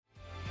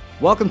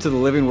Welcome to the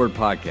Living Word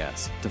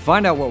Podcast. To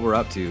find out what we're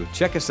up to,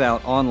 check us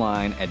out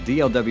online at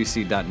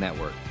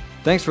dlwc.network.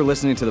 Thanks for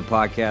listening to the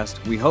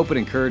podcast. We hope it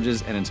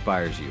encourages and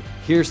inspires you.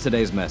 Here's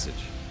today's message.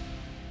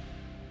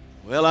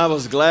 Well, I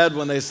was glad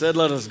when they said,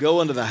 let us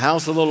go into the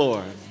house of the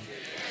Lord.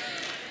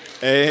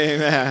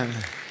 Amen.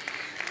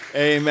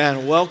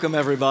 Amen. Welcome,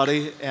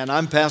 everybody. And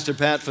I'm Pastor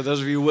Pat. For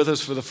those of you with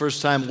us for the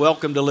first time,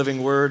 welcome to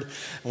Living Word.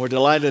 And we're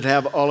delighted to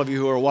have all of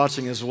you who are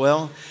watching as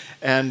well.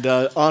 And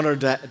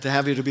honored to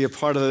have you to be a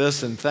part of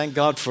this. And thank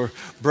God for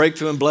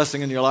breakthrough and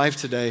blessing in your life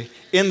today.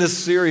 In this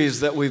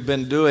series that we've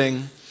been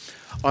doing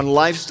on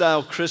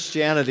lifestyle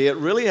Christianity, it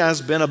really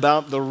has been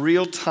about the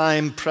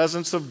real-time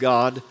presence of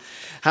God.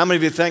 How many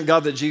of you thank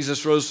God that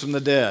Jesus rose from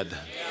the dead?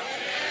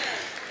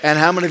 And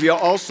how many of you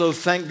also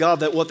thank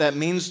God that what that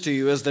means to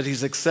you is that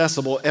He's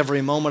accessible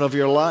every moment of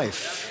your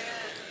life?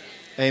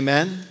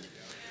 Amen?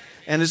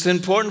 And it's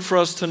important for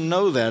us to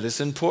know that.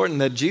 It's important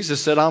that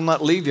Jesus said, I'll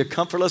not leave you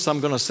comfortless. I'm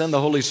going to send the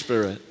Holy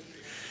Spirit.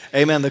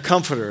 Amen, the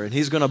Comforter. And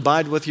He's going to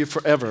abide with you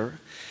forever.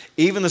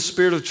 Even the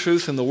Spirit of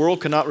truth in the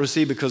world cannot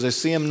receive because they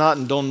see Him not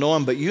and don't know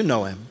Him, but you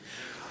know Him.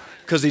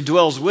 Because He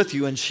dwells with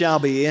you and shall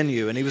be in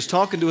you. And He was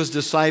talking to His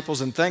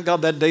disciples, and thank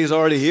God that day's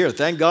already here.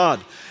 Thank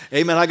God.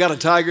 Amen. I got a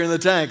tiger in the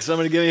tank.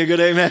 Somebody give me a good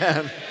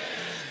amen.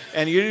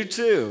 And you do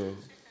too.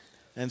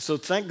 And so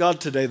thank God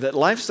today that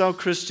lifestyle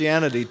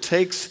Christianity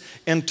takes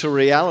into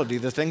reality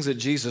the things that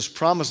Jesus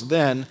promised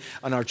then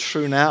and are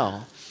true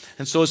now.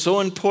 And so it's so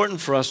important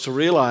for us to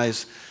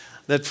realize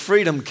that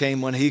freedom came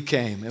when He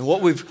came. And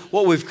what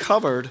we've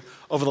covered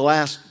over the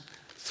last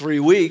 3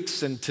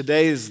 weeks, and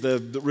today is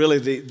really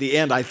the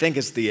end. I think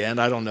it's the end.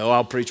 I don't know.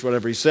 I'll preach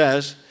whatever He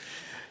says.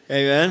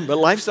 Amen. But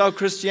lifestyle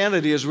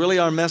Christianity is really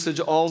our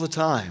message all the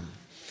time.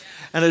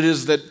 And it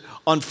is that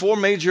on 4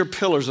 major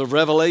pillars of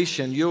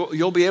revelation,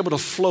 you'll be able to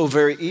flow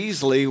very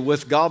easily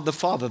with God the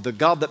Father. The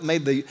God that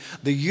made the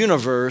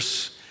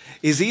universe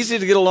is easy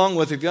to get along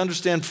with if you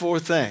understand 4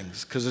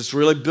 things, because it's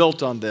really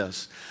built on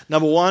this.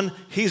 Number 1,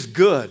 He's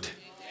good.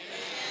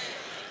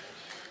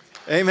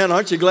 Amen.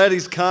 Aren't you glad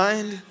He's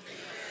kind?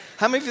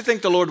 How many of you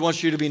think the Lord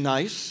wants you to be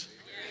nice?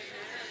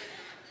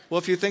 Well,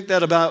 if you think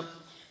that about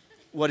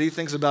what He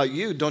thinks about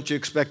you, don't you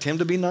expect Him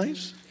to be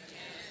nice?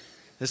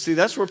 And see,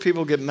 that's where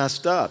people get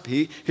messed up.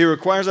 He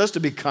requires us to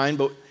be kind,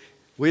 but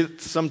we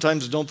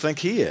sometimes don't think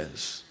He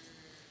is.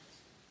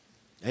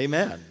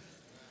 Amen.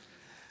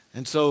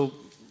 And so,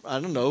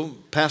 I don't know,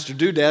 Pastor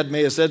Doodad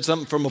may have said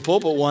something from a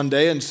pulpit one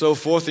day and so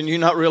forth, and you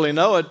not really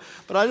know it,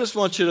 but I just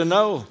want you to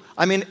know.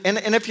 I mean, and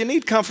if you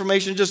need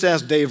confirmation, just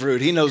ask Dave Root.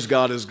 He knows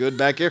God is good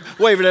back here.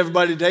 Wave at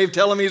everybody, Dave.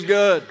 Tell him He's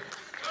good.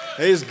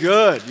 He's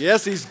good.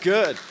 Yes, He's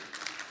good.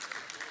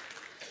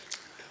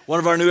 One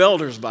of our new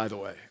elders, by the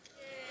way.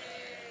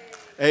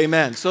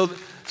 Amen. So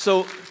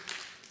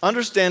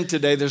understand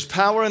today there's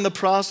power in the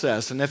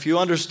process. And if you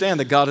understand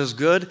that God is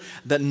good,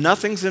 that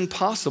nothing's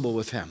impossible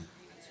with Him.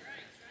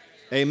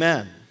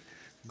 Amen.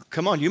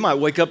 Come on, you might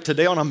wake up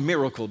today on a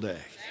miracle day.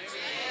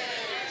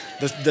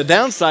 The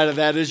downside of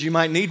that is you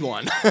might need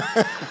one.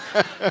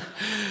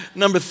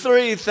 Number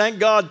 3, thank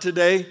God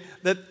today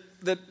that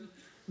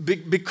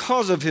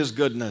because of His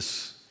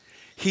goodness,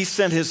 He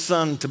sent His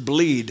Son to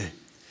bleed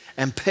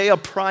and pay a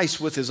price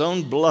with His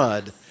own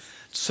blood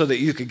so that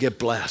you could get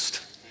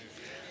blessed.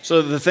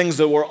 So that the things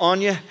that were on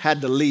you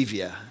had to leave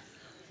you.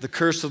 The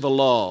curse of the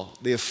law,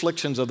 the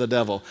afflictions of the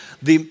devil,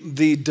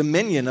 the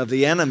dominion of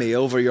the enemy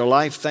over your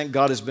life, thank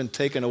God, has been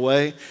taken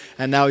away,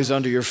 and now He's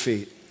under your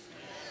feet.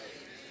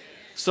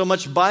 So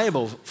much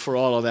Bible for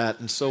all of that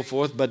and so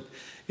forth, but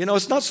you know,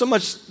 it's not so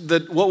much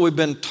that what we've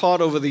been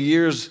taught over the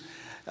years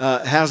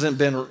hasn't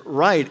been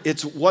right,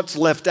 it's what's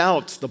left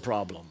out's the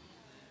problem.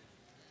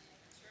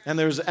 And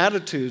there's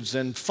attitudes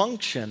and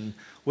function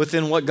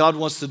within what God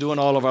wants to do in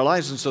all of our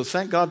lives. And so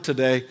thank God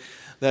today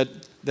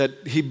that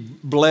He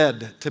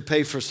bled to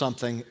pay for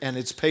something, and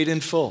it's paid in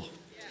full.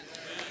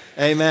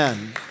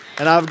 Amen.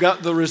 And I've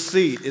got the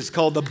receipt. It's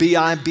called the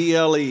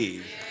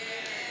BIBLE.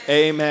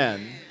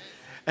 Amen.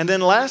 And then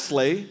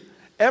lastly,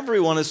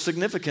 everyone is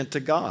significant to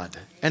God,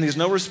 and He's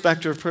no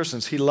respecter of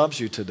persons. He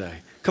loves you today.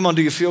 Come on,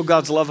 do you feel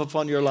God's love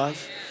upon your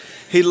life?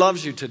 He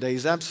loves you today.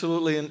 He's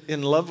absolutely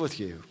in love with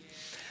you.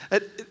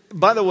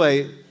 By the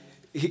way,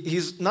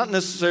 He's not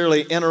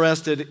necessarily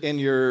interested in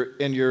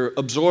your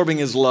absorbing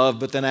His love,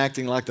 but then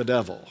acting like the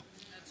devil.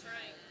 That's right.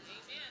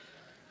 Amen.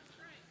 That's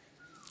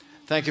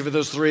right. Thank you for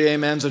those 3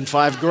 amens and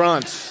 5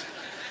 grunts.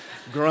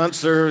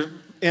 Grunts are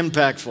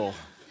impactful.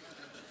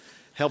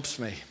 Helps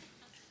me.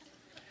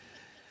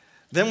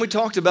 Then we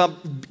talked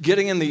about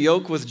getting in the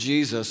yoke with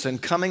Jesus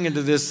and coming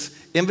into this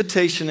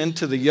invitation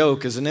into the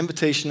yoke as an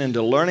invitation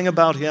into learning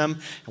about Him,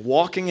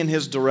 walking in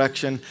His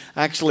direction,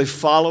 actually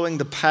following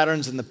the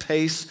patterns and the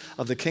pace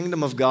of the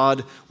kingdom of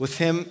God with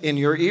Him in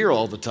your ear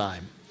all the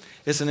time.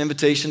 It's an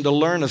invitation to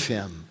learn of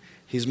Him.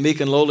 He's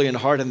meek and lowly in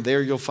heart, and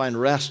there you'll find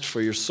rest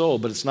for your soul,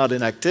 but it's not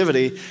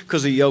inactivity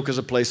because the yoke is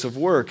a place of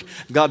work.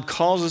 God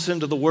calls us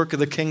into the work of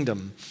the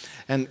kingdom.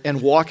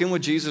 And walking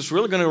with Jesus is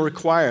really going to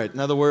require it. In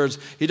other words,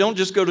 you don't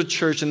just go to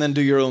church and then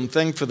do your own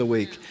thing for the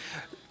week.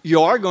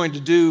 You are going to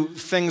do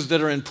things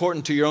that are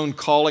important to your own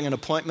calling and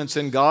appointments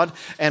in God.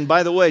 And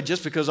by the way,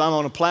 just because I'm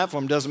on a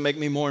platform doesn't make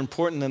me more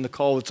important than the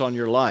call that's on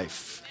your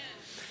life.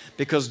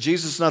 Because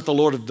Jesus is not the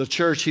Lord of the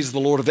church, He's the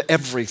Lord of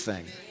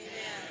everything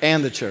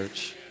and the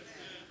church.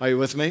 Are you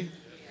with me?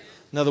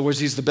 In other words,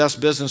 He's the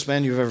best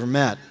businessman you've ever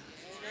met.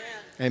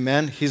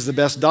 Amen. He's the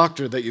best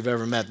doctor that you've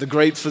ever met, the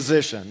great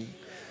physician.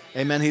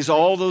 Amen. He's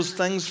all those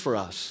things for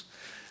us.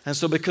 And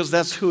so because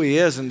that's who He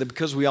is and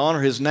because we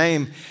honor His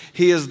name,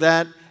 He is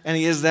that and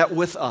He is that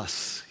with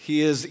us.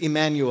 He is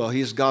Emmanuel.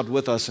 He is God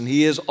with us. And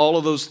He is all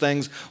of those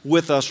things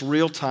with us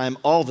real time,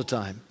 all the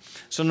time.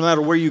 So no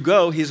matter where you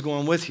go, He's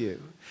going with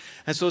you.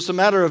 And so it's a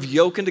matter of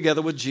yoking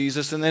together with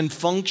Jesus and then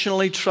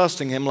functionally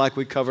trusting Him like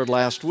we covered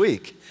last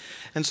week.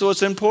 And so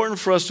it's important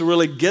for us to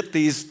really get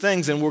these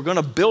things, and we're going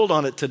to build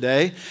on it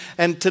today.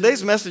 And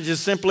today's message is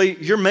simply,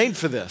 you're made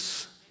for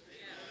this.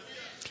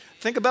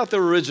 Think about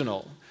the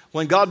original.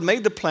 When God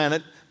made the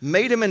planet,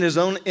 made him in His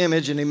own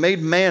image, and He made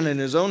man in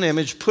His own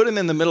image, put him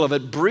in the middle of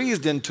it,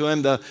 breathed into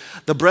him the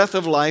breath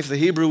of life. The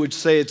Hebrew would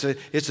say it's a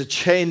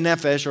che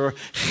nefesh or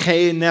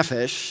che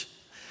nefesh,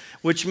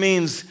 which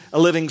means a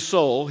living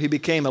soul. He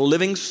became a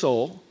living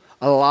soul,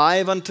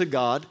 alive unto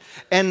God,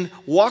 and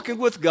walking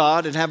with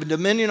God and having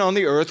dominion on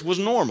the earth was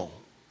normal.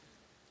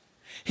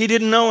 He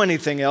didn't know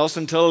anything else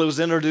until he was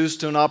introduced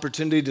to an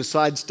opportunity to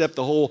sidestep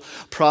the whole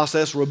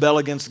process, rebel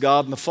against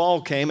God, and the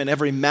fall came, and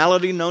every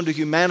malady known to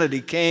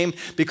humanity came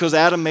because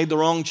Adam made the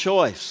wrong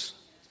choice.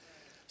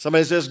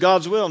 Somebody says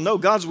God's will. No,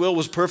 God's will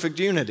was perfect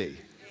unity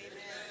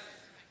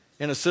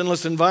in a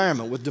sinless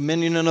environment with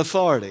dominion and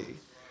authority.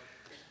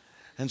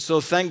 And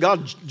so thank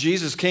God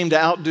Jesus came to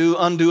outdo,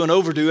 undo, and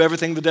overdo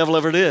everything the devil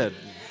ever did.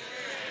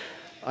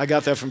 I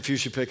got that from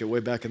Fuchsia Pickett way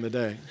back in the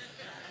day.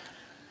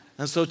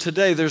 And so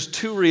today there's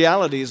two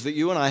realities that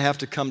you and I have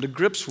to come to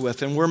grips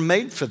with, and we're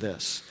made for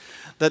this.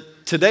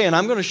 That today, and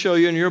I'm going to show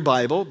you in your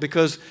Bible,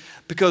 because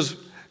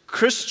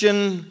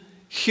Christian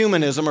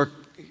humanism or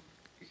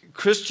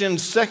Christian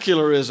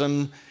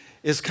secularism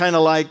is kind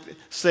of like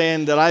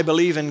saying that I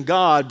believe in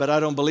God, but I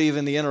don't believe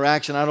in the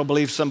interaction. I don't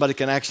believe somebody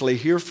can actually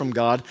hear from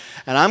God.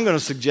 And I'm going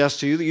to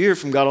suggest to you that you hear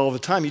from God all the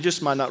time. You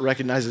just might not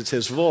recognize it's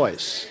His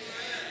voice.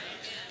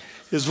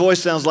 His voice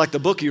sounds like the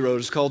book He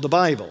wrote. It's called the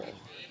Bible.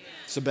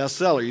 It's a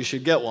bestseller. You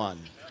should get one.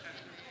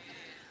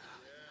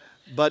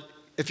 But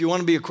if you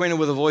want to be acquainted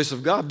with the voice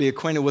of God, be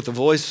acquainted with the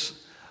voice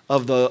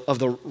of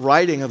the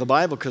writing of the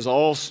Bible, because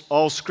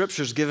all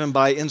Scripture is given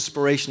by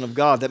inspiration of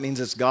God. That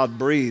means it's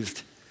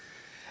God-breathed.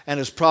 And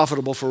is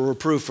profitable for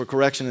reproof, for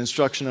correction,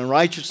 instruction, and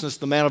righteousness.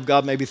 The man of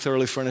God may be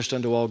thoroughly furnished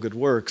unto all good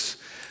works.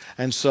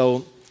 And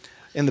so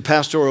in the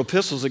pastoral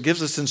epistles, it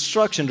gives us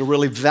instruction to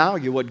really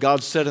value what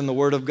God said in the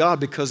Word of God,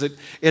 because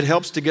it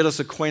helps to get us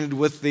acquainted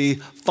with the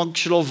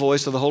functional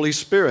voice of the Holy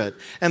Spirit.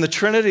 And the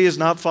Trinity is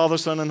not Father,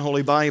 Son, and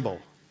Holy Bible.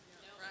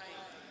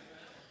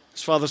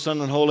 It's Father,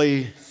 Son, and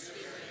Holy.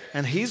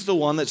 And He's the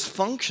one that's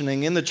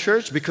functioning in the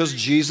church because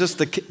Jesus,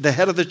 the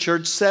head of the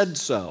church, said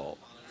so.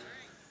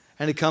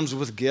 And He comes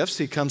with gifts.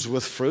 He comes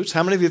with fruits.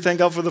 How many of you thank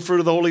God for the fruit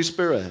of the Holy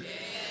Spirit?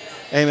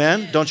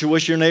 Amen. Don't you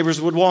wish your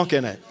neighbors would walk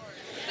in it?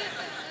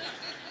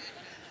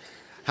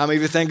 How many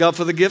of you thank God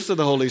for the gifts of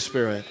the Holy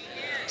Spirit?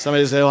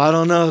 Somebody say, I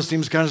don't know. It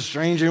seems kind of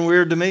strange and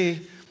weird to me.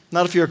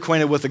 Not if you're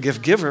acquainted with the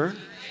gift giver.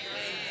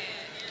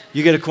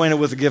 You get acquainted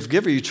with the gift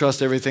giver, you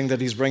trust everything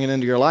that He's bringing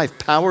into your life.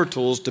 Power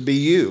tools to be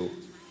you.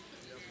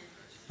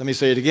 Let me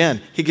say it again.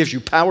 He gives you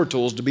power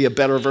tools to be a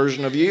better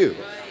version of you.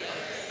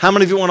 How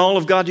many of you want all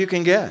of God you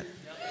can get?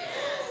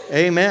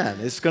 Amen.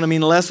 It's going to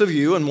mean less of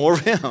you and more of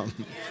Him.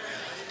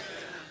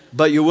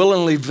 But you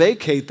willingly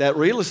vacate that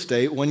real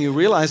estate when you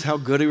realize how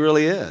good He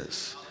really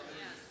is.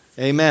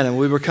 Amen. And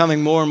we're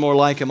becoming more and more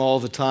like Him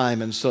all the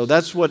time. And so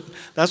that's what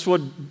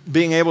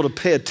being able to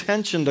pay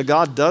attention to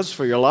God does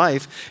for your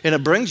life. And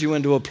it brings you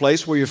into a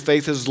place where your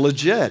faith is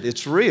legit.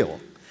 It's real.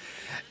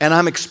 And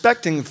I'm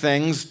expecting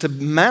things to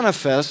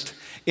manifest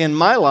in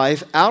my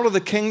life out of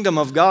the kingdom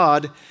of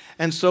God.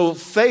 And so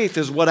faith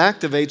is what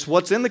activates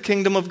what's in the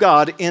kingdom of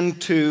God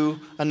into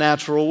a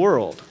natural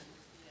world.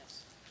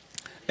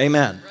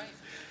 Amen.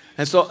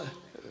 And so,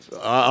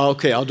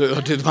 okay, I'll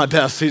do my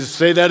best.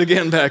 Say that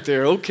again back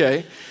there.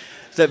 Okay.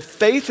 That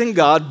faith in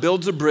God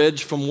builds a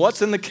bridge from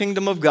what's in the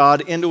kingdom of God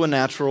into a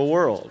natural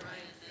world.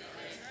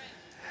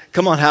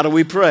 Come on, how do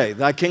we pray?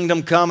 Thy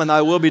kingdom come and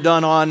Thy will be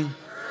done on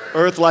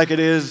earth like it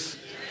is.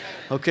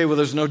 Okay, well,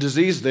 there's no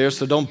disease there,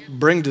 so don't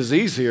bring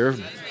disease here.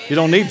 You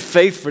don't need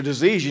faith for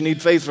disease. You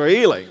need faith for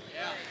healing.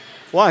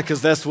 Why?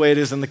 Because that's the way it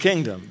is in the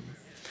kingdom.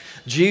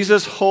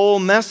 Jesus' whole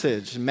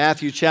message,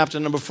 Matthew chapter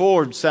number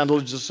 4,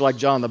 sounded just like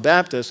John the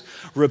Baptist.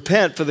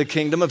 Repent, for the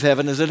kingdom of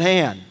heaven is at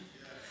hand.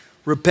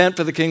 Repent,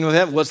 for the kingdom of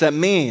heaven. What's that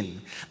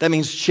mean? That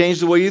means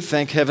change the way you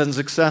think heaven's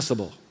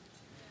accessible.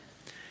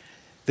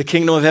 The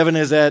kingdom of heaven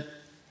is at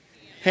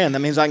hand. That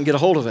means I can get a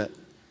hold of it.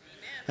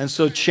 And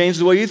so change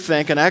the way you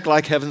think and act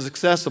like heaven's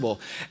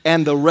accessible.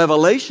 And the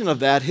revelation of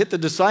that hit the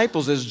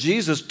disciples as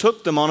Jesus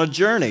took them on a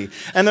journey.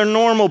 And they're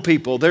normal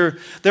people. They're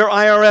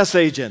IRS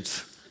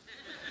agents.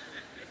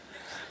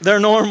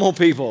 They're normal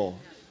people.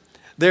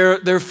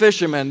 they're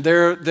fishermen,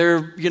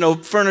 they're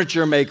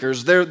furniture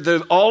makers, they're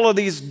all of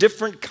these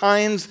different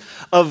kinds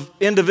of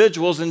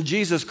individuals, and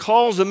Jesus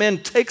calls them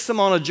in, takes them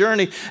on a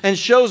journey, and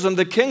shows them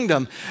the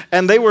kingdom.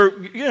 And they were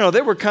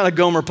kind of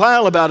Gomer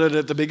Pyle about it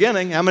at the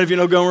beginning. How many of you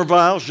know Gomer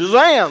Pyle?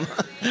 Shazam!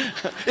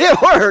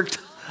 It worked.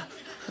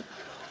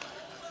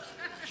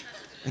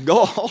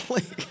 Go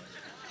holy.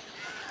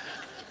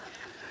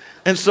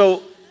 And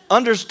so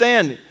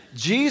understand,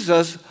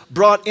 Jesus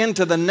brought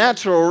into the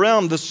natural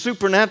realm the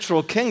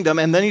supernatural kingdom,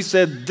 and then he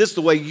said, this is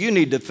the way you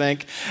need to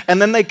think.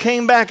 And then they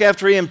came back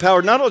after he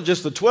empowered not only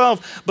just the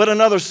 12, but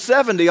another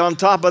 70 on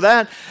top of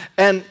that.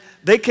 And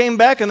they came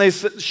back and they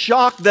said,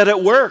 shocked that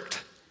it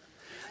worked.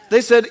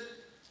 They said,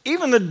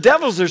 even the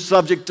devils are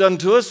subject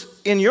unto us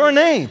in your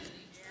name.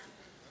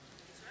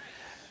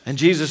 And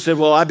Jesus said,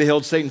 well, I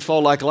beheld Satan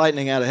fall like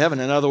lightning out of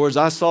heaven. In other words,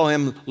 I saw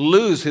him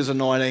lose his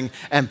anointing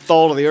and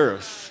fall to the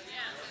earth.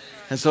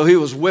 And so he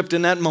was whipped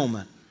in that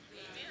moment.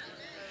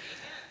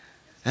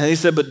 And he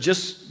said, but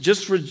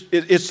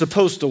it's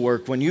supposed to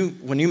work. When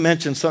you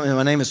mention something,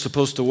 my name is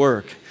supposed to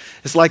work.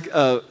 It's like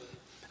a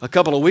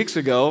couple of weeks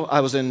ago,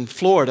 I was in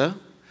Florida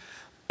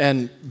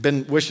and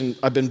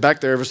I've been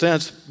back there ever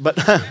since, but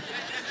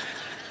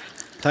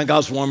thank God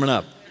it's warming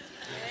up.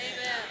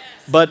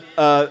 But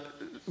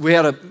we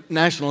had a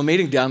national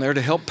meeting down there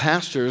to help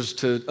pastors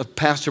to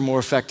pastor more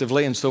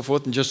effectively and so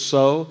forth, and just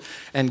sow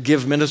and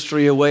give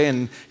ministry away.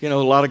 And, a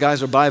lot of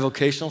guys are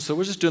bivocational, so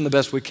we're just doing the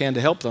best we can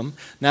to help them.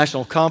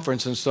 National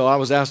conference, and so I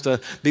was asked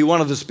to be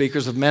one of the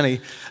speakers of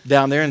many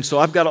down there. And so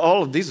I've got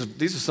all of these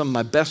are some of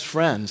my best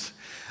friends.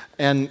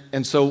 And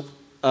so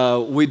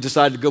we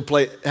decided to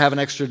go have an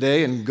extra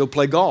day and go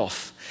play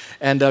golf.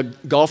 And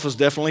golf is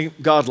definitely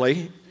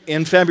godly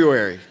in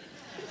February.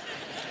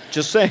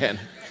 Just saying.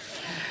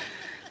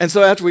 And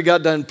so after we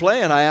got done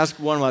playing, I asked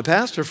one of my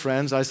pastor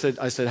friends, I said,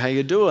 how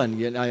you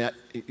doing?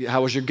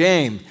 How was your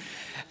game?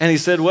 And he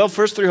said, well,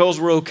 first 3 holes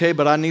were okay,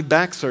 but I need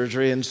back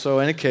surgery. And so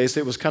in any case,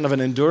 it was kind of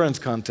an endurance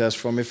contest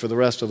for me for the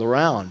rest of the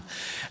round.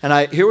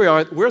 And here we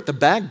are, we're at the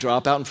bag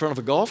drop out in front of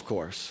a golf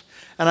course.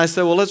 And I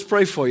said, well, let's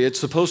pray for you. It's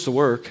supposed to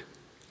work.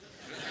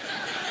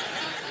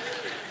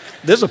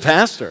 This is a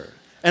pastor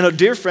and a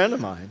dear friend of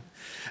mine.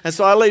 And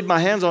so I laid my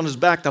hands on his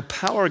back. The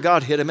power of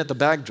God hit him at the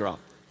bag drop.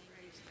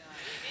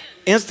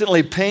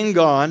 Instantly, pain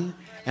gone,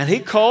 and he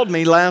called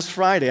me last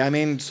Friday.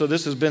 So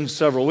this has been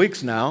several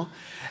weeks now,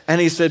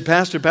 and he said,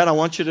 Pastor Pat, I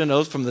want you to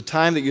know from the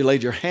time that you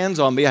laid your hands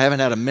on me, I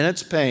haven't had a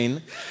minute's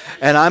pain,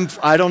 and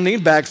I don't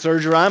need back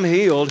surgery, I'm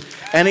healed.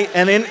 And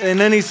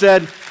then he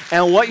said,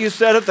 and what you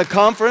said at the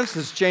conference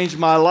has changed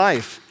my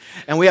life.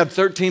 And we had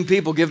 13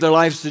 people give their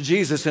lives to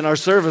Jesus in our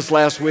service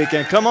last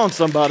weekend. Come on,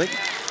 somebody.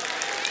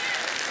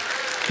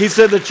 He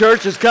said the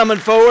church is coming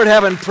forward,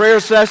 having prayer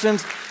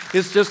sessions.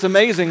 It's just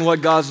amazing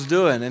what God's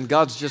doing, and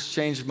God's just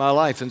changed my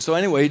life. And so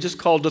anyway, he just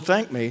called to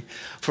thank me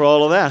for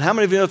all of that. How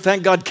many of you know,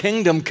 thank God,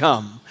 kingdom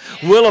come,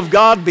 will of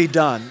God be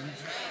done,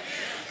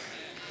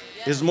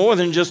 is more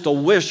than just a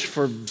wish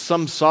for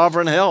some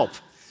sovereign help,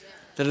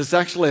 that it's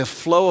actually a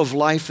flow of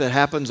life that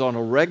happens on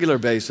a regular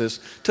basis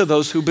to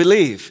those who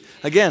believe.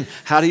 Again,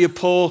 how do you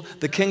pull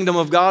the kingdom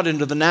of God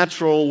into the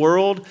natural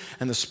world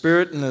and the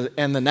spirit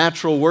and the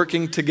natural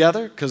working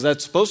together? Because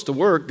that's supposed to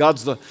work.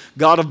 God's the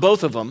God of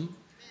both of them.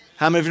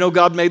 How many of you know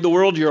God made the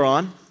world you're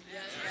on?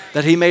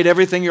 That he made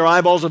everything your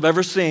eyeballs have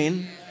ever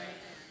seen?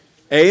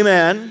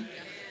 Amen.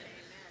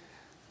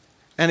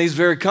 And he's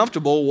very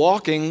comfortable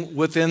walking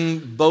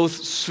within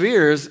both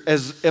spheres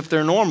as if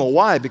they're normal.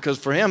 Why? Because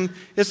for him,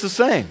 it's the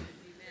same.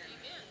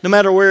 No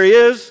matter where he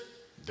is,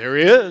 there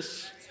he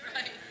is.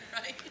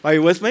 Are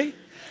you with me?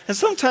 And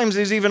sometimes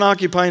he's even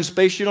occupying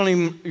space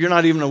you're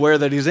not even aware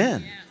that he's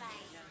in.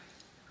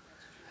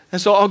 And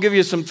so I'll give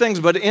you some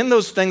things, but in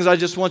those things, I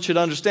just want you to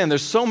understand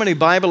there's so many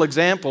Bible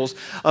examples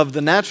of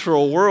the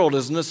natural world,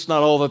 and it's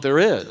not all that there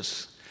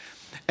is.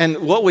 And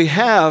what we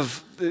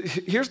have,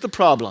 here's the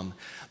problem.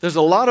 There's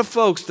a lot of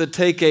folks that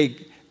take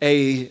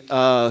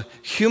a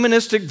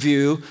humanistic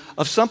view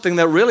of something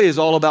that really is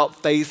all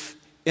about faith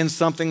in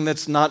something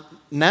that's not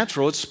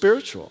natural, it's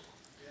spiritual.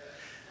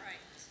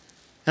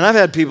 And I've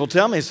had people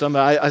tell me something.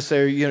 I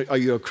say, are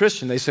you a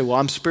Christian? They say, well,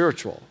 I'm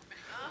spiritual.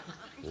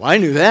 Well, I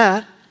knew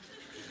that.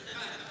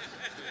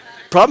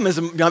 Problem is,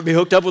 I'm going to be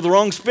hooked up with the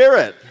wrong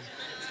spirit.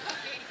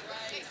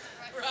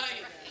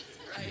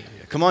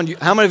 Come on,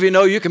 how many of you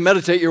know you can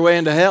meditate your way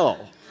into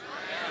hell?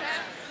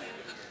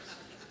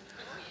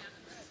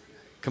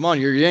 Come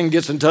on, your yin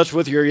gets in touch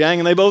with your yang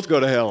and they both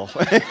go to hell.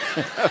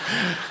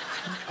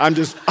 I'm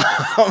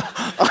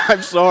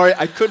sorry,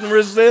 I couldn't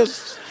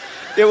resist.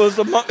 It was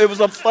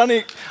a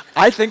funny,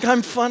 I think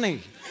I'm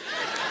funny.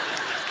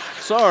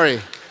 Sorry.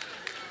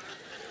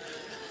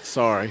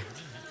 I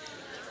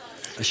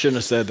shouldn't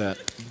have said that.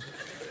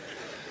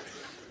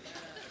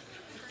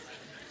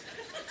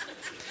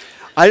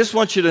 I just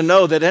want you to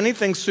know that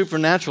anything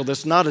supernatural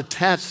that's not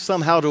attached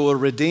somehow to a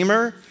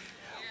redeemer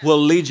will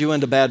lead you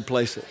into bad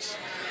places.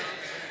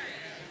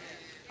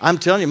 I'm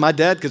telling you, my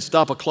dad could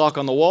stop a clock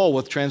on the wall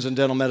with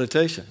transcendental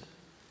meditation.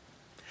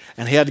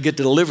 And he had to get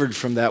delivered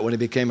from that when he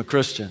became a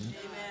Christian.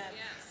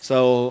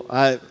 So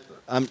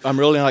I'm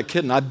really not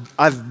kidding.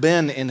 I've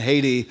been in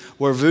Haiti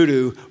where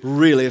voodoo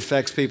really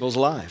affects people's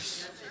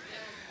lives.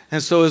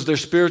 And so is there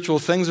spiritual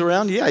things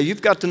around? Yeah,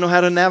 you've got to know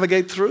how to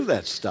navigate through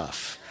that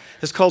stuff.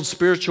 It's called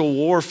spiritual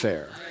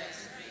warfare.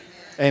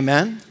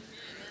 Amen?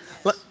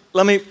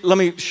 Let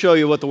me show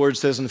you what the word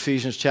says in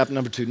Ephesians chapter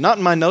number 2. Not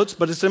in my notes,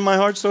 but it's in my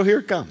heart, so here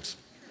it comes.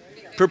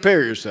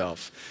 Prepare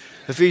yourself.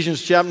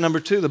 Ephesians chapter number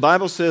 2, the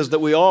Bible says that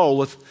we all,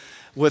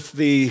 with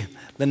the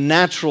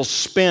natural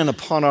spin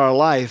upon our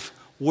life,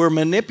 we're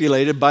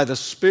manipulated by the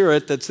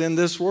spirit that's in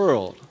this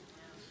world.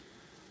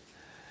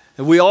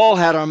 And we all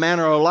had our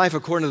manner of life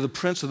according to the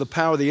prince of the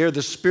power of the air,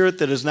 the spirit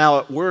that is now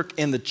at work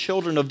in the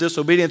children of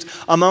disobedience,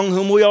 among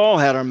whom we all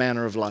had our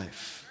manner of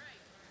life.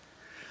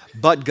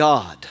 But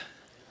God,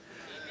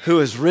 who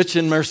is rich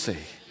in mercy,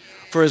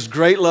 for his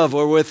great love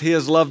wherewith he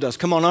has loved us.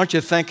 Come on, aren't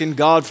you thanking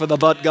God for the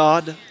but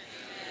God?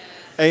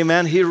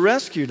 Amen. He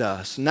rescued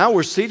us. Now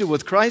we're seated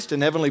with Christ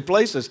in heavenly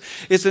places.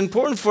 It's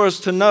important for us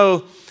to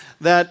know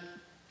that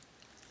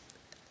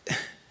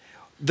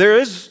there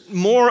is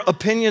more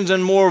opinions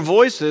and more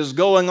voices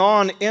going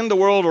on in the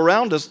world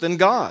around us than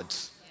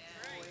God's.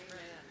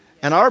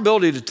 And our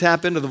ability to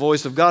tap into the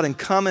voice of God and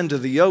come into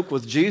the yoke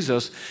with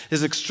Jesus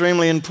is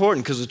extremely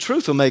important because the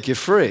truth will make you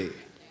free.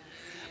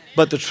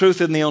 But the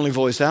truth isn't the only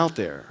voice out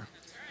there.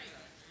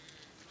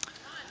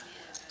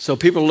 So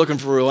people are looking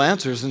for real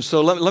answers. And so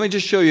let me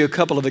just show you a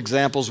couple of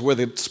examples where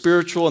the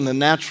spiritual and the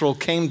natural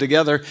came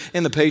together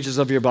in the pages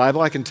of your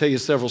Bible. I can tell you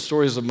several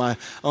stories of my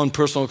own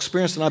personal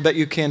experience, and I bet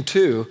you can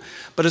too.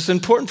 But it's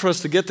important for us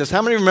to get this.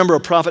 How many remember a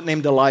prophet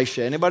named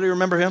Elisha? Anybody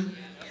remember him?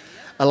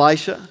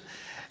 Elisha.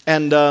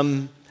 And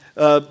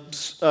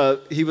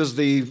he was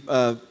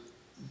the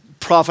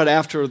prophet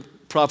after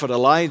Prophet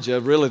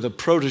Elijah, really the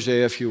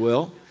protege, if you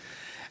will.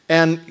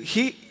 And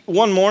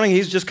one morning,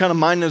 he's just kind of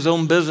minding his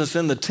own business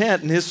in the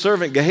tent, and his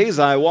servant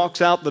Gehazi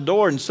walks out the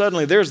door, and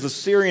suddenly there's the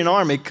Syrian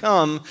army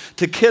come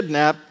to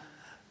kidnap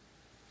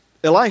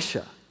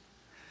Elisha.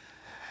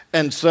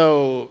 And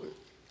so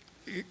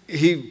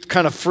he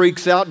kind of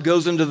freaks out,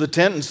 goes into the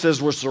tent and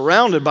says, we're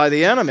surrounded by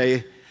the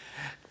enemy.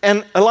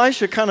 And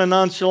Elisha kind of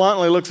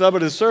nonchalantly looks up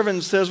at his servant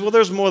and says, well,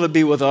 there's more that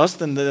be with us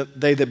than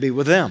they that be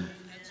with them.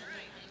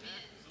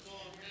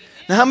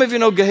 Now, how many of you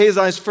know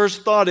Gehazi's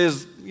first thought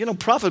is,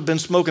 prophet been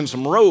smoking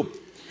some rope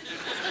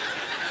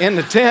in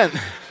the tent.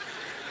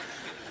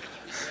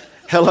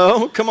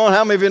 Hello? Come on,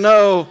 how many of you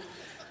know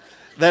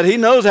that he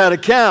knows how to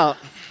count?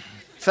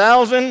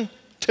 1,000,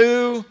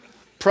 2,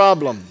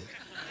 problem.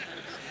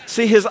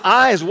 See, his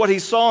eyes, what he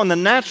saw in the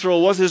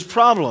natural was his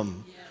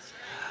problem.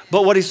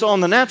 But what he saw in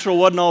the natural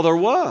wasn't all there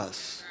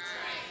was.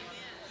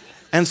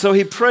 And so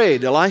he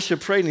prayed. Elisha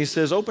prayed and he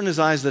says, open his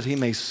eyes that he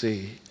may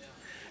see.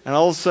 And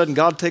all of a sudden,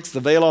 God takes the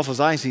veil off his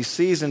eyes. He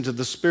sees into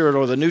the Spirit,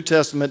 or the New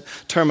Testament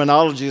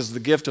terminology is the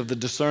gift of the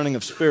discerning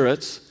of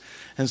spirits,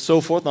 and so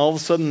forth. And all of a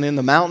sudden, in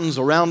the mountains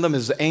around them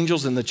is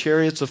angels in the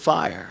chariots of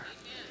fire.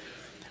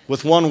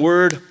 With one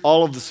word,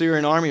 all of the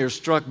Syrian army are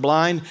struck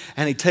blind,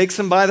 and he takes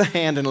them by the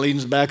hand and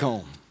leads them back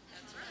home.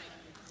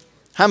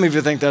 How many of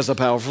you think that's a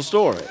powerful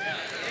story?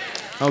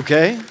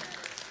 Okay?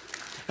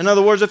 In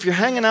other words, if you're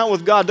hanging out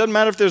with God, doesn't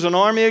matter if there's an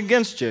army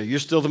against you, you're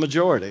still the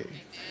majority.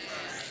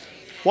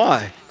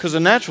 Why? Because the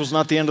natural is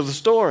not the end of the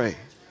story.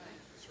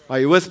 Are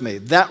you with me?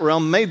 That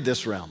realm made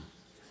this realm.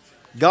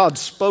 God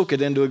spoke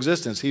it into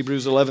existence,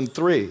 Hebrews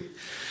 11:3.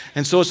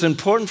 And so it's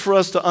important for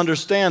us to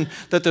understand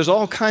that there's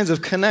all kinds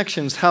of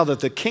connections, how that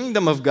the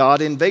kingdom of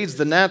God invades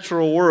the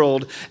natural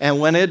world,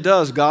 and when it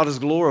does, God is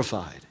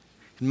glorified,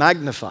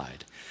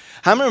 magnified.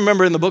 How many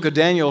remember in the book of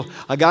Daniel,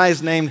 a guy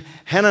is named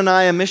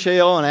Hananiah,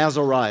 Mishael, and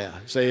Azariah?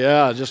 Say,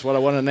 yeah, just what I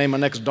want to name my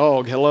next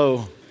dog.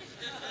 Hello.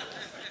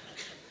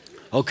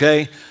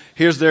 Okay.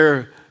 Here's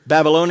their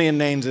Babylonian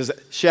names is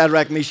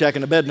Shadrach, Meshach,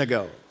 and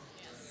Abednego.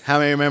 How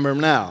many remember them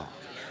now?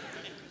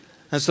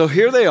 And so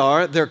here they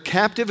are. They're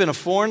captive in a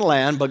foreign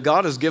land, but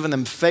God has given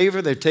them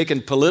favor. They've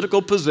taken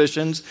political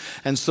positions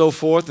and so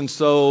forth, and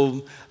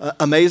so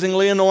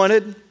amazingly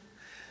anointed.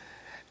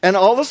 And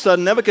all of a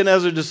sudden,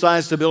 Nebuchadnezzar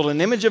decides to build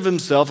an image of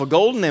himself, a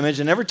golden image,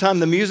 and every time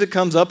the music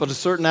comes up at a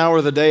certain hour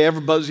of the day,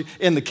 everybody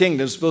in the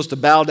kingdom is supposed to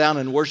bow down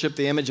and worship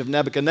the image of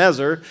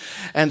Nebuchadnezzar.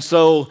 And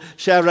so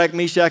Shadrach,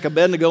 Meshach,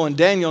 Abednego, and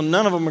Daniel,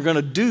 none of them are going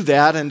to do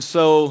that. And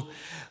so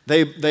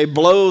they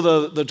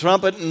blow the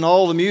trumpet and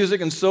all the music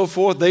and so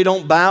forth. They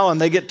don't bow, and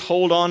they get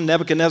told on.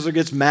 Nebuchadnezzar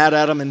gets mad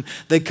at them, and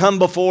they come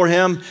before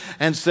him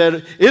and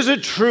said, is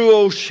it true,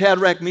 O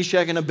Shadrach,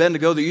 Meshach, and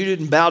Abednego, that you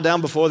didn't bow down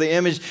before the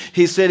image?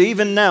 He said,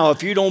 even now,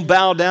 if you don't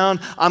bow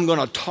down, I'm going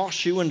to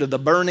toss you into the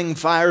burning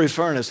fiery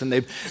furnace. And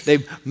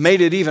they've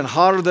made it even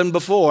hotter than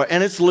before.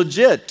 And it's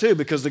legit, too,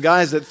 because the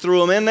guys that threw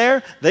them in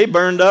there, they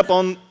burned up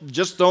on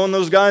just throwing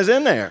those guys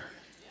in there.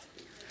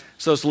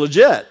 So it's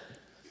legit.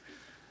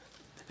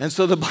 And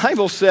so the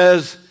Bible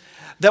says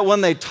that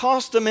when they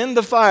tossed them in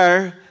the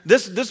fire,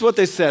 this is what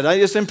they said.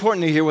 It's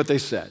important to hear what they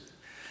said.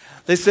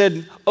 They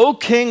said, O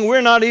king,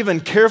 we're not even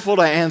careful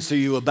to answer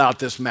you about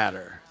this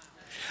matter.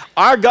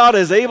 Our God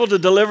is able to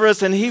deliver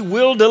us, and he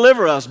will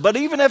deliver us. But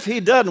even if he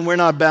doesn't, we're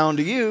not bound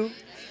to you.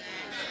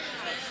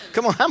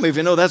 Come on, how many of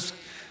you know that's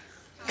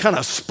kind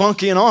of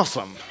spunky and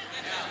awesome?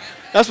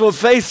 That's what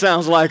faith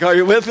sounds like. Are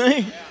you with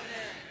me?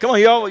 Come on,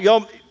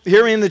 y'all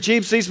hear me in the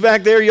cheap seats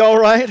back there? You all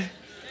right?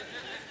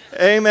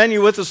 Amen.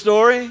 You with the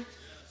story?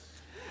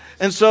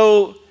 And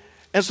so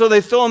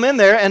they throw him in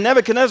there, and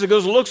Nebuchadnezzar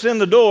looks in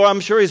the door. I'm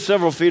sure he's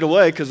several feet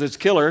away because it's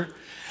killer.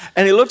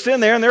 And he looks in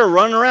there, and they're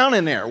running around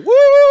in there.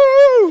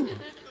 Woo!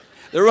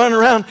 They're running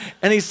around,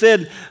 and he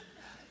said,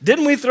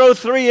 didn't we throw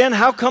 3 in?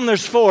 How come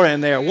there's 4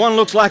 in there? One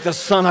looks like the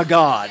Son of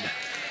God.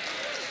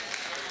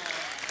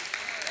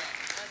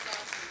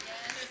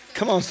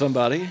 Come on,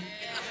 somebody.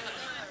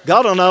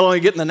 God will not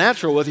only get in the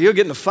natural with you, he'll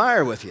get in the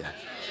fire with you.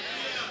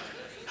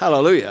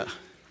 Hallelujah.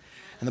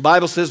 And the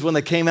Bible says when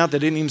they came out, they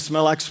didn't even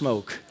smell like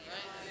smoke.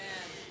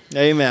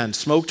 Amen.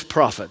 Smoked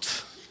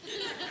prophets.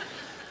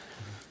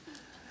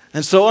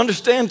 And so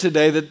understand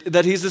today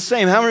that he's the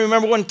same. How many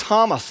remember when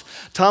Thomas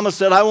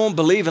said, I won't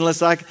believe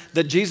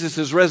that Jesus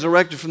is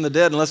resurrected from the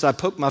dead unless I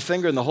poke my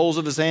finger in the holes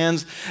of his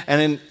hands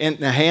and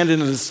in a hand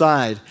into the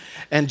side.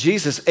 And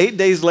Jesus, 8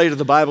 days later,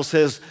 the Bible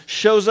says,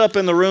 shows up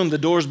in the room, the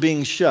door's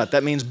being shut.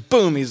 That means,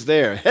 boom, he's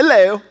there.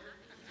 Hello.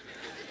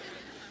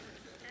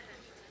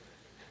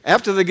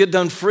 After they get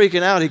done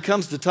freaking out, he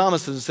comes to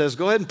Thomas and says,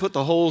 go ahead and put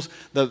the holes,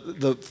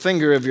 the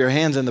finger of your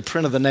hands in the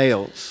print of the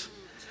nails.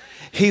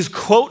 He's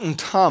quoting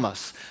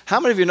Thomas. How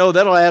many of you know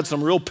that'll add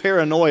some real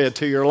paranoia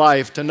to your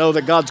life to know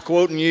that God's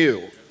quoting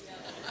you?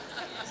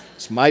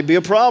 This might be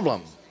a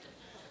problem.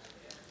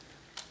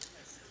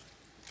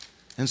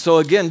 And so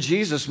again,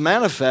 Jesus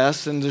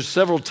manifests, and there's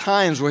several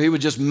times where he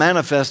would just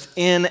manifest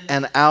in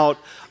and out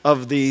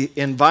of the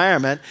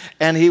environment,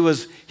 and he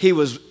was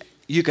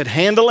you could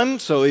handle him,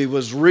 so he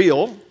was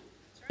real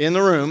in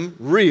the room,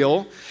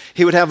 real.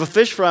 He would have a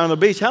fish fry on the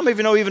beach. How many of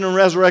you know even in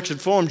resurrection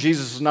form,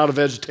 Jesus is not a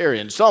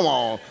vegetarian?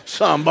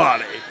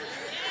 Somebody.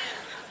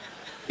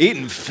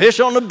 Eating fish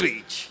on the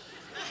beach.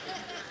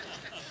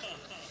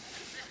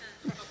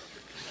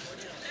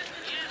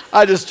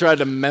 I just tried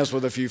to mess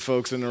with a few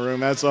folks in the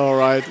room. That's all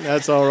right.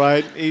 That's all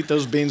right. Eat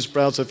those bean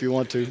sprouts if you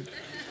want to.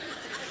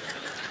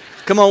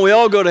 Come on, we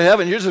all go to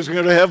heaven. You're just going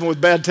to go to heaven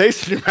with bad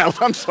taste in your mouth.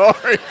 I'm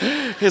sorry.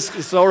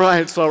 It's all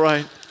right. It's all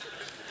right.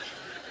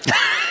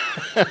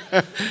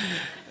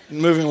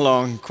 Moving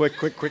along. Quick.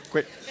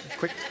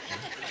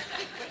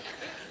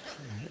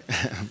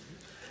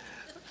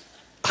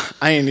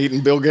 I ain't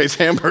eating Bill Gates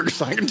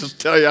hamburgers. I can just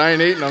tell you, I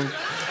ain't eating them.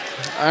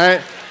 All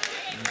right?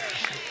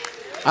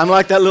 I'm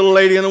like that little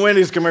lady in the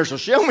Wendy's commercial.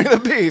 Show me the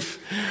beef.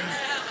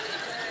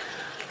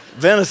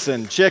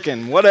 Venison,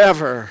 chicken,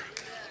 whatever.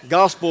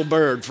 Gospel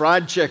bird,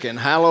 fried chicken.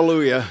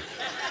 Hallelujah.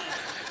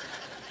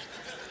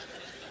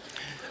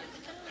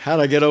 How'd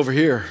I get over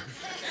here?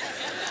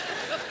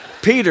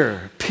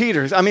 Peter.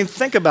 I mean,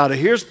 think about it.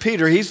 Here's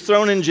Peter. He's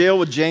thrown in jail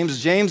with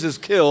James. James is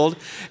killed.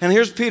 And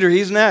here's Peter.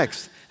 He's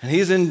next. And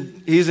he's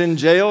in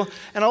jail,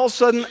 and all of a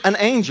sudden, an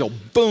angel,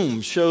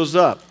 boom, shows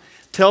up.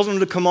 Tells him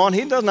to come on.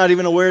 He does not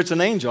even know where it's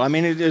an angel. I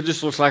mean, it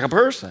just looks like a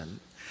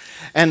person.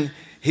 And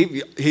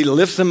he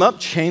lifts him up,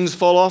 chains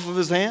fall off of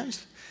his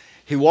hands.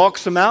 He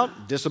walks him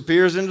out,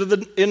 disappears into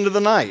the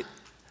night.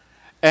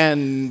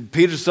 And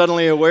Peter's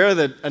suddenly aware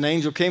that an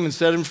angel came and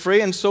set him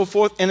free and so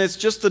forth. And it's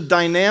just the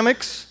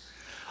dynamics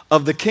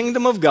of the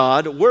kingdom of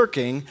God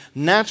working,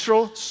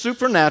 natural,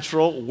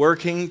 supernatural,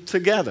 working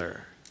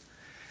together.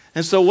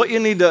 And so what you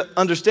need to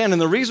understand,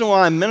 and the reason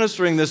why I'm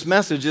ministering this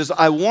message is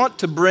I want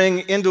to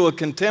bring into a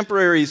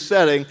contemporary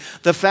setting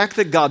the fact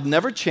that God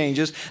never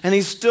changes and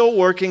he's still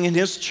working in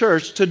his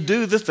church to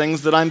do the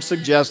things that I'm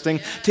suggesting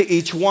to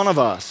each one of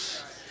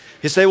us.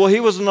 You say, well, he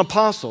was an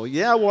apostle.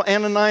 Yeah, well,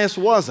 Ananias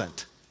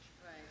wasn't.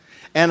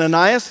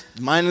 Ananias,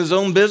 minding his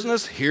own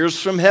business,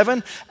 hears from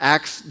heaven.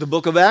 The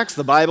book of Acts,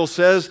 the Bible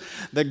says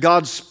that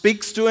God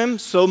speaks to him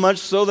so much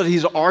so that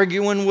he's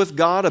arguing with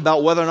God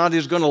about whether or not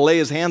he's going to lay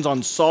his hands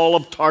on Saul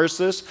of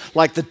Tarsus,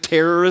 like the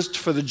terrorist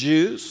for the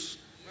Jews,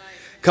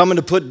 coming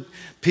to put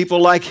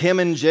people like him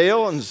in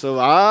jail. And so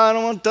I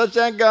don't want to touch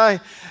that guy,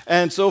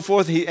 and so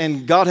forth.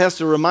 And God has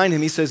to remind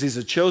him. He says he's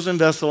a chosen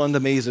vessel unto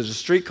me. He's a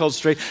street called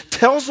straight.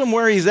 Tells him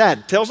where he's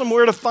at. Tells him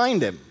where to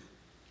find him.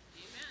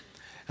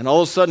 And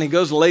all of a sudden he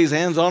goes and lays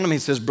hands on him. He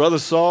says, Brother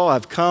Saul,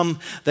 I've come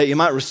that you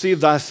might receive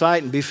thy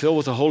sight and be filled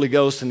with the Holy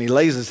Ghost. And he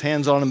lays his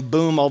hands on him.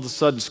 Boom, all of a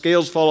sudden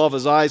scales fall off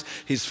his eyes.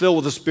 He's filled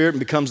with the Spirit and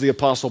becomes the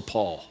Apostle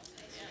Paul.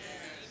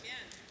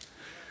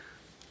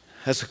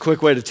 That's a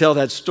quick way to tell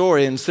that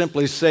story and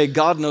simply say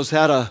God knows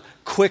how to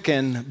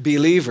quicken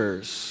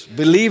believers.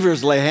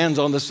 Believers lay hands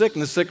on the sick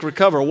and the sick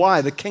recover.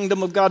 Why? The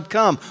kingdom of God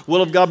come.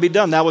 Will of God be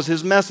done. That was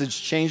his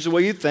message. Change the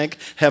way you think.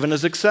 Heaven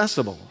is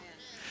accessible.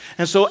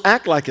 And so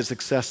act like it's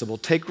accessible.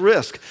 Take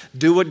risk.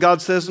 Do what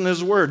God says in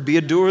his word. Be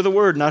a doer of the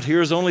word, not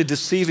hearers only,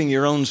 deceiving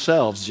your own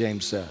selves,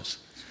 James says.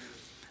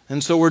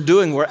 And so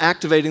we're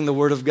activating the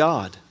word of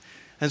God.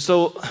 And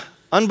so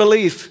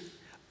unbelief,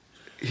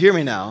 hear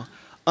me now,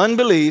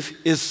 unbelief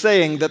is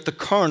saying that the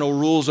carnal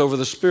rules over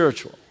the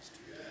spiritual.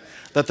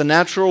 That the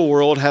natural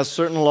world has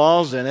certain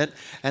laws in it,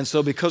 and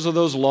so because of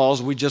those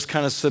laws, we just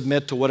kind of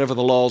submit to whatever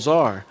the laws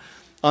are.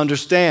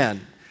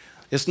 Understand,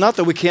 It's not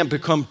that we can't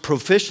become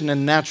proficient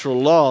in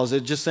natural laws.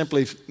 It just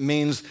simply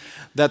means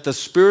that the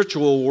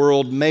spiritual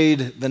world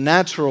made the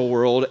natural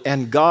world,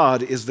 and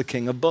God is the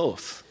king of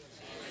both.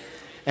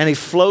 And he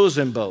flows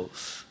in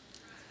both.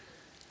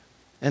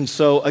 And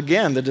so,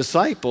 again, the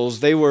disciples,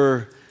 they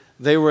were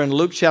in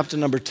Luke chapter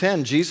number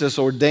 10. Jesus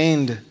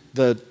ordained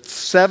the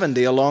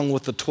 70 along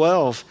with the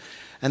 12.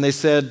 And they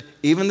said,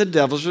 even the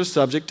devils are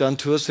subject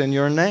unto us in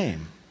your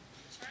name.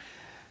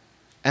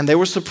 And they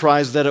were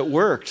surprised that it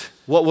worked.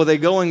 What were they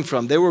going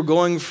from? They were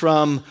going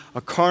from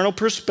a carnal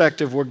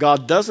perspective where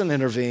God doesn't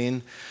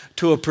intervene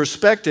to a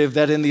perspective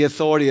that in the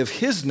authority of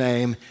his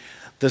name,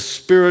 the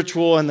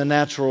spiritual and the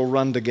natural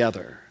run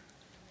together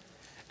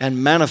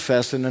and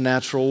manifest in the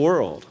natural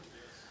world.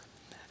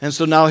 And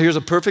so now here's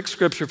a perfect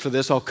scripture for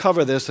this. I'll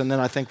cover this and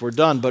then I think we're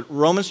done. But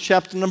Romans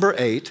chapter number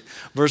 8,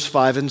 verse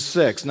 5 and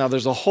 6. Now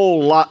there's a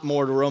whole lot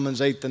more to Romans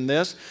 8 than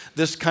this.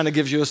 This kind of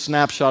gives you a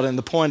snapshot in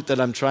the point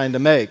that I'm trying to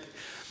make.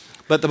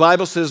 But the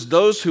Bible says,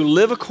 those who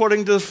live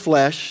according to the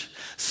flesh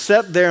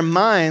set their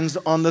minds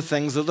on the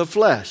things of the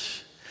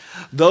flesh.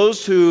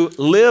 Those who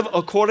live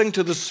according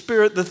to the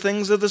Spirit, the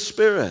things of the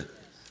Spirit.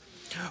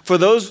 For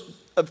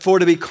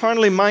to be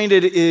carnally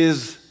minded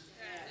is,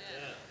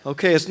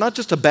 okay, it's not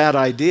just a bad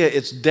idea,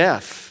 it's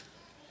death.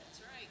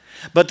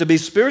 But to be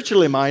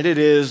spiritually minded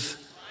is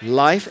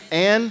life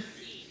and,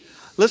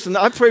 listen,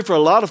 I pray for a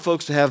lot of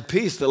folks to have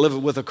peace that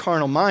live with a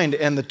carnal mind,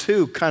 and the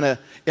two kind of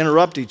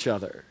interrupt each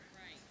other.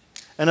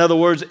 In other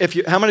words,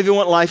 how many of you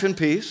want life and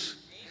peace?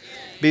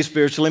 Be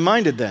spiritually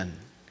minded then,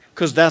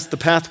 because that's the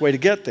pathway to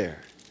get there.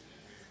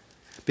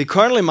 Be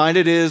carnally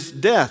minded is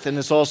death, and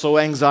it's also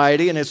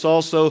anxiety, and it's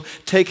also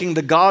taking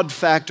the God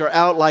factor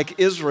out like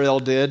Israel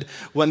did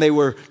when they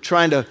were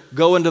trying to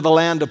go into the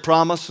land of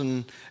promise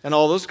and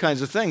all those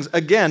kinds of things.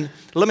 Again,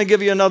 let me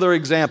give you another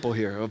example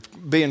here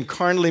of being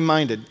carnally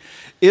minded.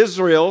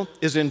 Israel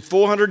is in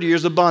 400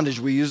 years of bondage.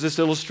 We used this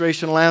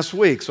illustration last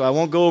week, so I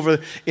won't go over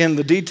in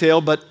the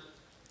detail, but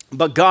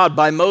God,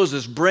 by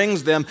Moses,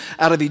 brings them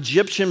out of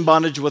Egyptian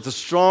bondage with a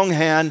strong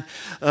hand,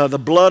 the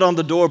blood on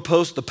the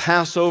doorpost, the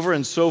Passover,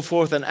 and so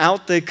forth, and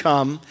out they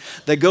come.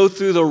 They go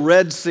through the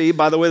Red Sea.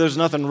 By the way, there's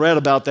nothing red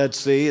about that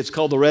sea. It's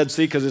called the Red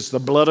Sea because it's the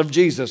blood of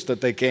Jesus that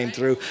they came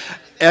through,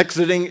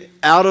 exiting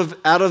out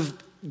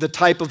of the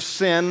type of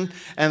sin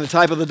and the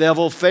type of the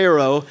devil,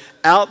 Pharaoh.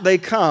 Out they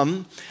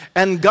come,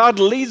 and God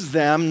leads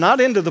them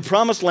not into the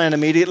promised land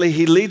immediately.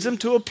 He leads them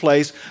to a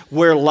place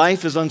where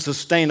life is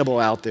unsustainable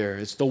out there.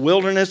 It's the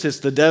wilderness,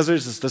 it's the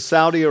deserts, it's the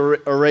Saudi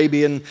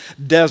Arabian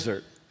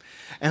desert.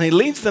 And he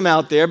leads them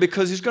out there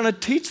because he's going to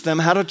teach them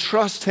how to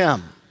trust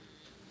him.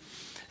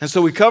 And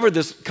so we covered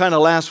this kind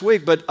of last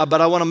week, but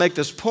I want to make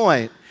this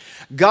point.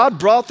 God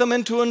brought them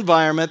into an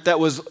environment that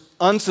was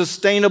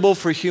unsustainable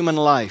for human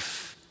life.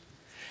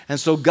 And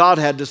so God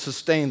had to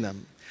sustain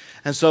them.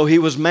 And so he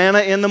was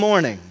manna in the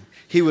morning.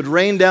 He would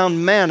rain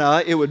down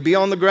manna. It would be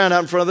on the ground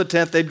out in front of the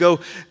tent. They'd go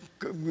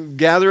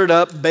gather it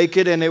up, bake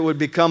it, and it would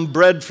become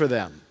bread for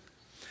them.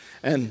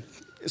 And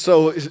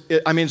so,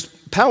 it's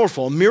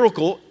powerful. A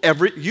miracle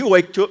you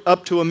wake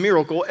up to a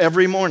miracle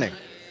every morning.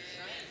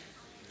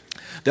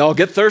 They all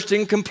get thirsty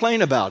and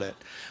complain about it.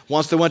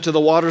 Once they went to the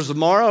waters of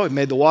Marah, it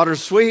made the water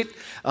sweet.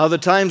 Other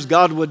times,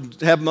 God would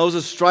have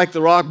Moses strike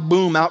the rock,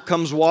 boom, out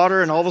comes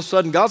water, and all of a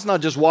sudden, God's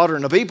not just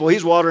watering the people,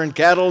 he's watering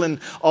cattle and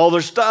all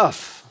their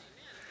stuff.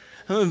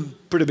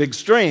 Pretty big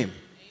stream.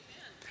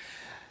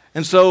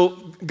 And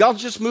so,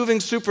 God's just moving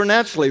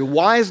supernaturally.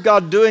 Why is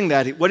God doing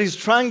that? What he's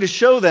trying to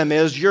show them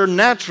is your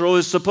natural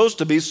is supposed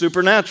to be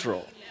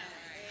supernatural.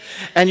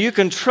 And you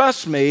can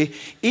trust me,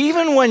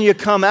 even when you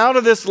come out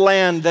of this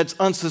land that's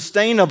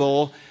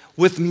unsustainable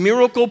with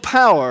miracle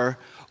power,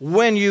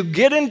 when you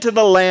get into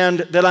the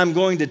land that I'm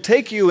going to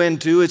take you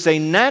into, it's a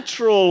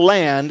natural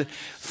land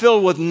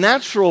filled with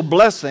natural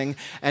blessing,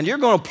 and you're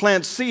going to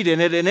plant seed in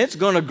it, and it's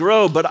going to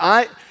grow. But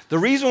the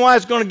reason why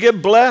it's going to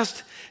get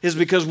blessed is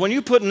because when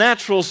you put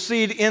natural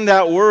seed in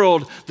that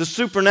world, the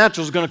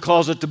supernatural is going to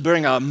cause it to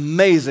bring an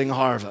amazing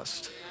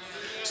harvest.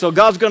 So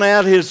God's going to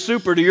add his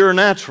super to your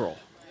natural.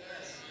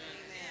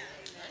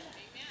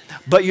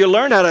 But you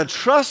learn how to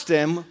trust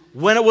him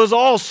when it was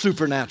all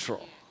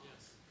supernatural.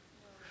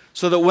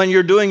 So that when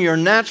you're doing your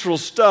natural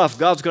stuff,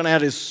 God's going to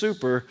add his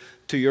super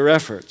to your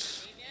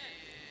efforts.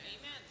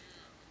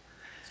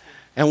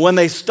 And when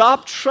they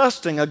stopped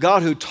trusting a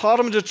God who taught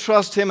them to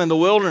trust him in the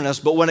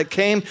wilderness, but when it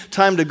came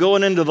time to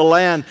going into the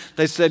land,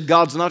 they said,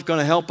 God's not going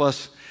to help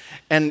us.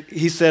 And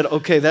he said,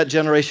 okay, that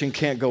generation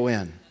can't go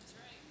in.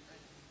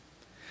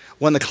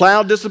 When the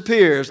cloud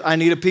disappears, I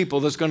need a people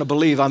that's going to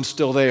believe I'm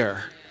still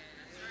there.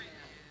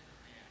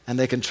 And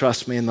they can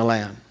trust me in the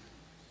land.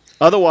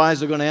 Otherwise,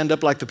 they're going to end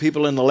up like the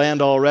people in the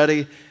land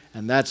already,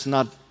 and that's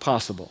not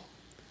possible.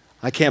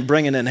 I can't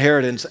bring an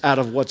inheritance out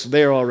of what's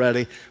there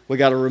already. We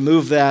got to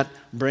remove that,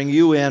 bring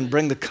you in,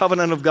 bring the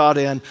covenant of God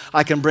in.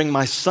 I can bring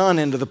my son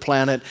into the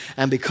planet,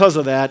 and because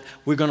of that,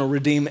 we're going to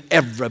redeem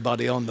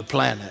everybody on the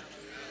planet.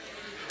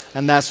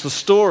 And that's the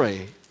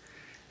story.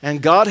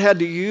 And God had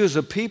to use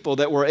a people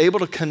that were able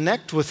to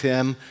connect with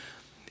him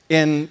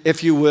in,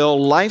 if you will,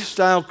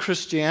 lifestyle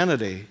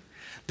Christianity.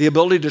 The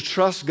ability to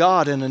trust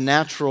God in a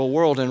natural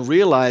world and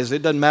realize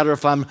it doesn't matter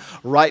if I'm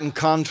writing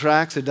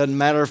contracts, it doesn't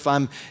matter if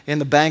I'm in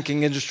the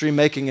banking industry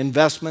making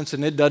investments,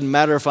 and it doesn't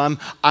matter if I'm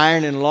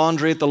ironing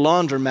laundry at the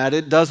laundromat.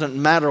 It doesn't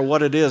matter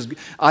what it is.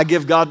 I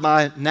give God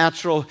my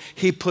natural,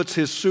 He puts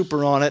His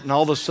super on it, and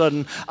all of a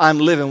sudden I'm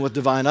living with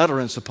divine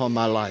utterance upon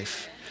my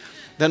life.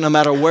 That no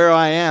matter where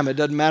I am, it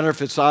doesn't matter if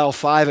it's aisle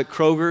 5 at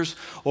Kroger's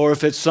or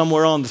if it's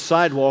somewhere on the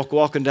sidewalk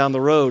walking down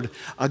the road,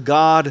 a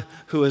God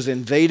who is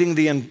invading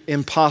the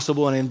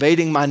impossible and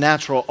invading my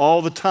natural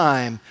all the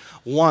time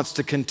wants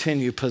to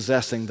continue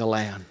possessing the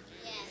land.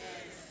 Yes.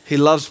 He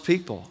loves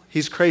people.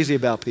 He's crazy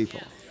about people.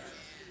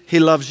 He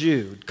loves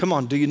you. Come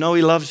on, do you know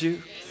He loves you?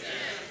 Yes.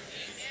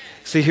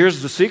 See,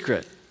 here's the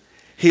secret.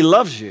 He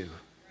loves you,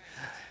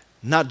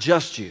 not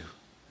just you.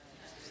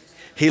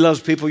 He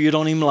loves people you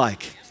don't even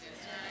like.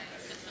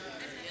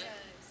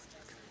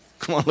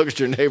 Come on, look at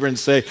your neighbor and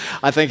say,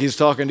 I think he's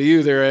talking to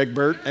you there,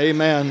 Egbert.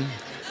 Amen.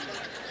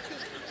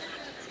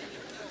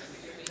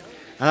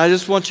 And I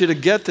just want you to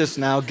get this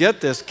now. Get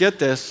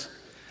this.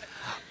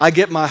 I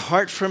get my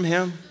heart from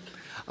Him.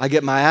 I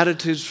get my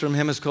attitudes from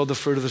Him. It's called the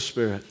fruit of the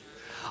Spirit.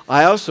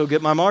 I also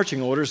get my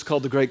marching orders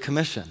called the Great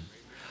Commission.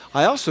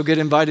 I also get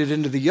invited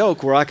into the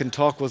yoke where I can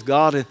talk with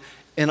God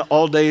in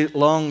all day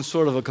long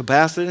sort of a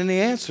capacity, and He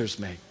answers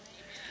me.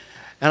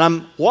 And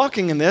I'm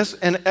walking in this,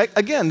 and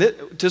again,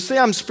 to say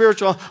I'm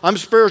spiritual.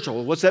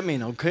 What's that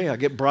mean? Okay, I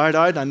get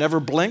bright-eyed, I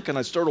never blink, and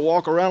I start to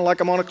walk around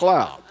like I'm on a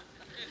cloud.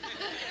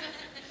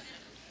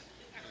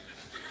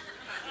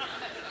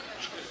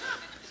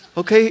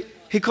 Okay,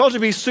 He called you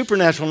to be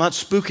supernatural, not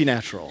spooky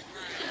natural.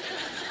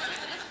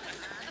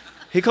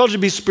 He called you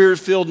to be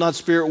spirit-filled, not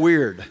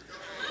spirit-weird.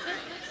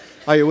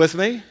 Are you with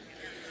me?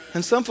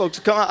 And some folks,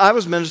 I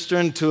was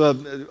ministering to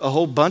a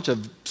whole bunch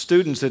of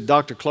students at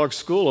Dr. Clark's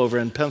school over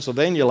in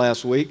Pennsylvania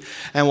last week.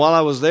 And while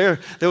I was there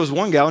was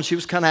one gal, and she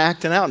was kind of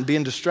acting out and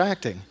being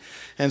distracting.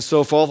 And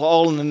so forth,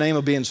 all in the name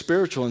of being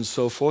spiritual and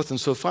so forth.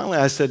 And so finally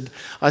I said,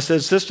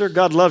 sister,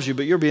 God loves you,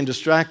 but you're being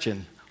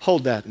distracting.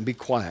 Hold that and be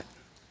quiet.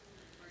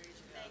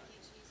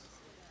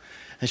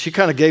 And she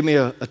kind of gave me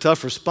a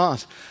tough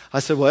response. I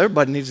said, well,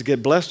 everybody needs to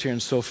get blessed here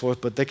and so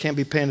forth, but they can't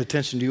be paying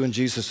attention to you and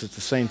Jesus at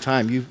the same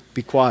time. You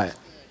be quiet.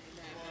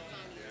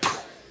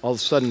 All of a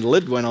sudden, the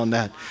lid went on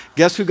that.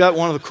 Guess who got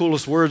one of the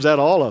coolest words out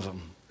of all of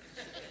them?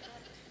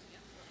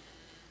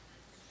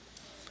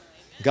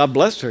 God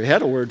blessed her. He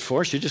had a word for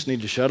her. She just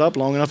needed to shut up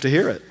long enough to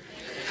hear it.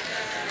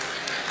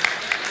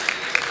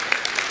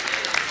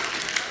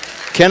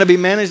 Can it be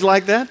managed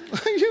like that?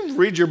 You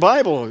read your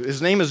Bible.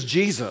 His name is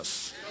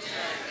Jesus.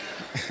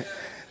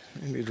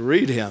 You need to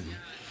read Him.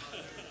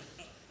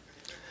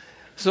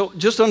 So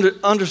just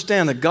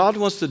understand that God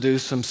wants to do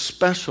some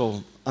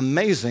special,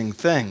 amazing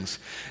things.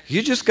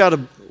 You just got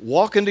to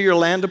walk into your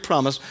land of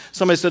promise.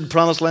 Somebody said the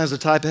promised land is a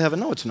type of heaven.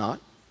 No, it's not.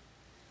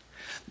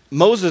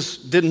 Moses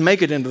didn't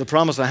make it into the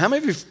promised land. How many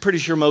of you are pretty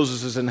sure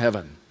Moses is in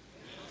heaven?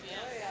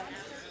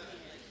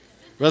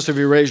 The rest of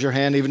you raise your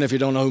hand even if you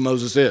don't know who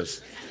Moses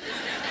is.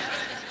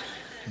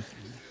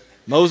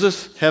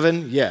 Moses,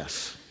 heaven,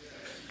 yes.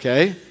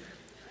 Okay?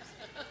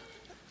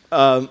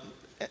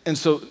 And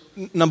so,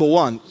 number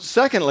one.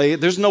 Secondly,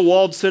 there's no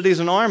walled cities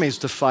and armies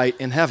to fight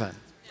in heaven.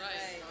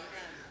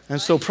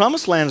 And so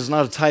promised land is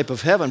not a type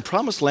of heaven.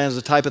 Promised land is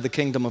a type of the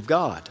kingdom of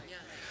God.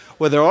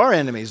 Where there are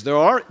enemies,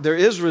 there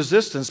is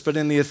resistance, but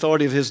in the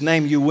authority of His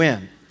name, you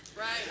win.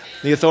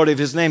 The authority of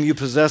His name, you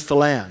possess the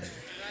land.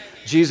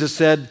 Jesus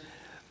said,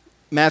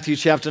 Matthew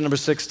chapter number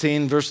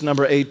 16, verse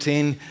number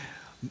 18,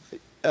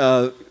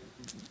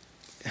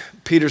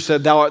 Peter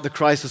said, thou art the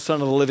Christ, the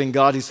Son of the living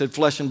God. He said,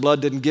 flesh and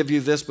blood didn't give you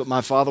this, but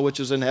my Father which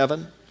is in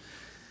heaven.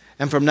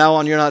 And from now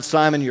on, you're not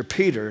Simon, you're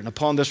Peter. And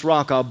upon this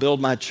rock, I'll build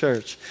my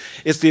church.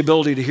 It's the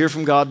ability to hear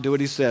from God, do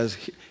what He says.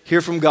 Hear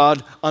from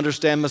God,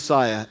 understand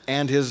Messiah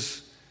and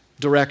His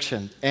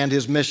direction and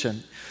His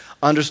mission.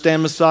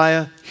 Understand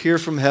Messiah, hear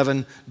from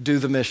heaven, do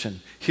the mission.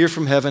 Hear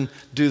from heaven,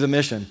 do the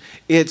mission.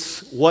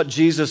 It's what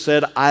Jesus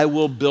said, I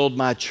will build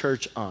my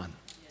church on.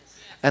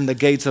 And the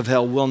gates of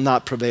hell will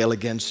not prevail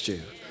against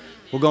you.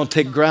 We're going to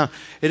take ground.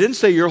 It didn't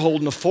say you're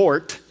holding a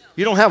fort.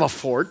 You don't have a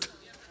fort.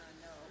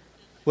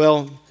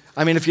 Well,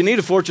 I mean, if you need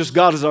a fortress,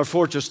 God is our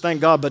fortress,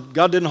 thank God. But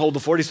God didn't hold the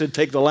fort. He said,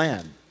 take the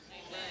land.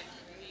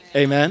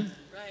 Amen?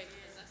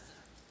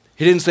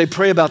 He didn't say,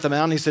 pray about the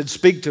mountain. He said,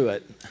 speak to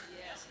it.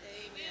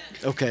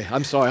 Okay,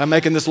 I'm sorry. I'm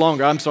making this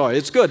longer. I'm sorry.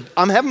 It's good.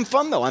 I'm having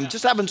fun, though. I'm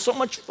just having so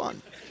much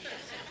fun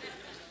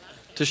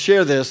to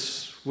share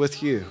this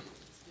with you.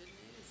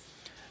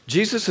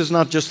 Jesus is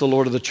not just the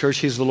Lord of the church.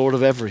 He's the Lord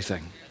of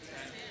everything.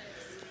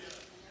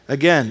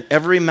 Again,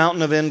 every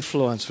mountain of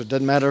influence, it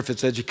doesn't matter if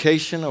it's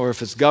education or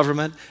if it's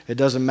government, it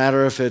doesn't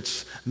matter if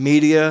it's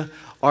media,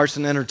 arts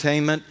and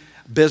entertainment,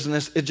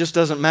 business, it just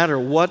doesn't matter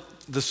what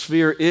the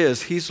sphere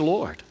is, He's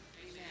Lord.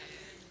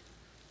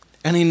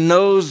 And He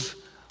knows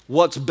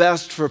what's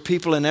best for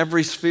people in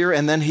every sphere,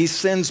 and then He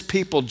sends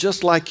people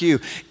just like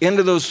you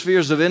into those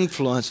spheres of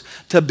influence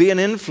to be an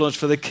influence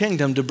for the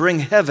kingdom, to bring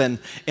heaven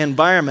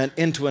environment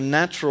into a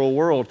natural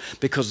world,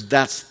 because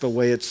that's the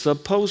way it's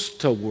supposed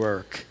to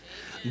work.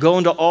 Go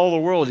into all the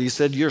world. He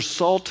said, you're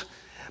salt,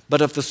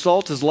 but if the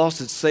salt has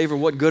lost its savor,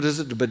 what good is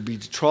it to be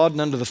trodden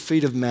under the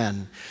feet of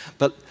men?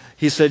 But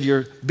he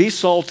said, be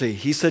salty.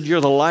 He said,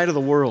 you're the light of the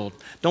world.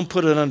 Don't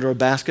put it under a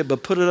basket,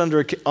 but put it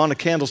on a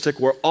candlestick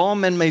where all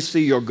men may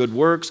see your good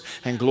works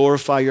and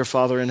glorify your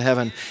Father in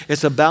heaven.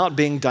 It's about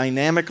being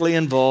dynamically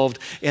involved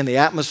in the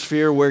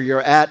atmosphere where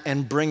you're at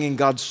and bringing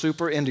God's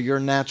super into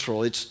your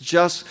natural. It's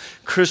just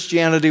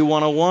Christianity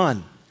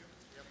 101.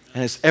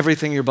 And it's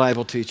everything your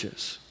Bible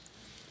teaches.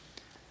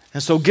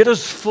 And so get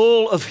as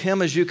full of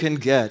Him as you can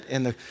get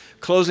in the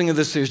closing of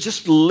this series.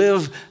 Just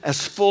live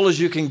as full as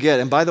you can get.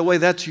 And by the way,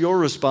 that's your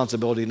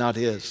responsibility, not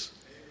His.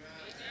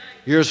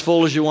 You're as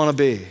full as you want to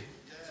be.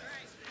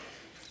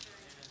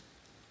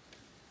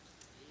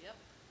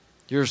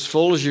 You're as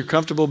full as you're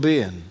comfortable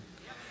being.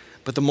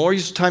 But the more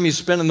time you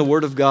spend in the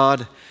Word of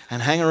God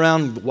and hang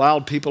around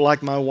wild people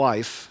like my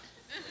wife,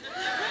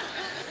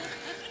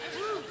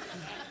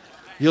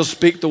 you'll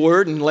speak the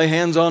Word and lay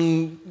hands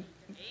on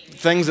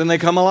things and they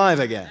come alive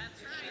again.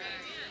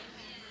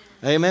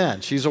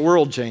 Amen. She's a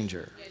world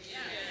changer.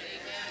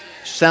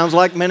 Sounds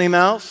like Minnie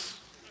Mouse,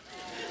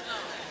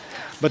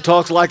 but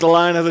talks like the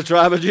Lion of the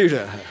tribe of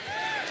Judah.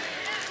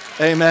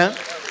 Amen.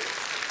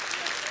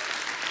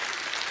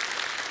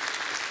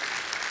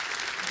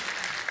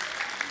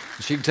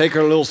 She can take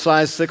her little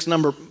size 6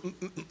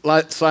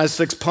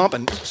 pump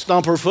and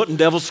stomp her foot and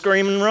devil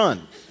scream and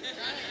run.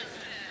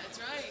 That's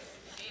right.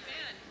 Amen.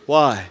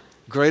 Why?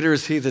 Greater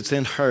is He that's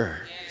in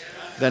her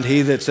than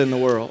he that's in the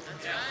world.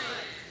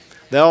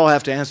 They all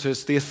have to answer.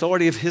 It's the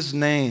authority of His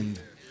name.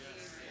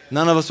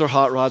 None of us are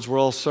hot rods. We're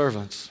all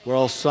servants. We're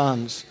all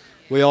sons.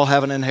 We all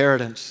have an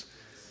inheritance.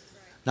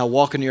 Now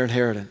walk in your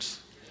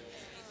inheritance.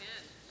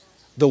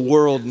 The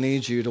world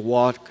needs you to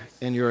walk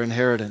in your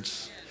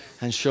inheritance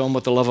and show them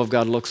what the love of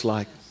God looks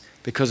like,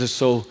 because it's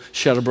so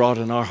shed abroad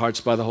in our hearts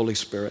by the Holy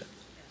Spirit.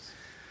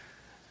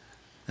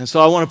 And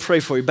so I want to pray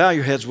for you. Bow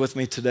your heads with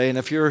me today. And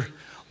if you're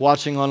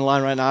watching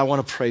online right now, I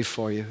want to pray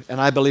for you. And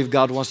I believe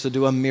God wants to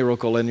do a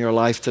miracle in your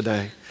life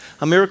today.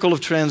 A miracle of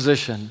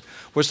transition,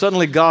 where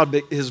suddenly God,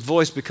 His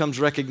voice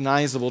becomes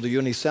recognizable to you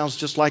and He sounds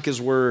just like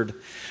His Word.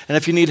 And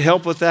if you need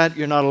help with that,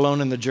 you're not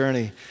alone in the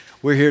journey.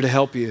 We're here to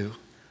help you.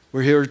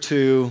 We're here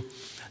to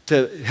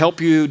help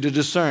you to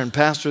discern.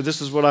 Pastor,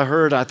 this is what I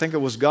heard. I think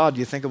it was God.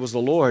 You think it was the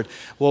Lord.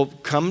 Well,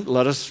 come,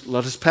 let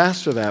us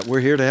pastor that.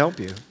 We're here to help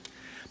you.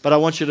 But I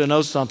want you to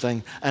know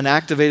something. An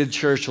activated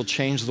church will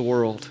change the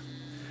world.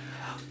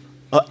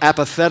 An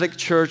apathetic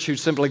church who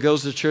simply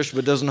goes to church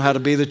but doesn't know how to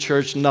be the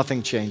church,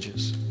 nothing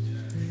changes.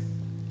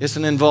 It's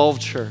an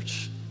involved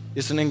church.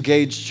 It's an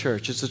engaged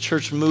church. It's a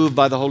church moved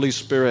by the Holy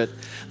Spirit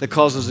that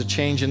causes a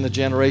change in the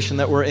generation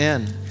that we're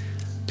in.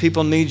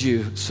 People need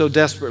you so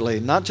desperately,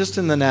 not just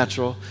in the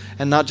natural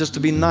and not just to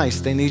be nice.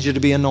 They need you to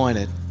be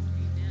anointed.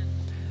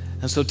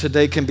 And so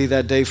today can be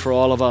that day for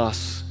all of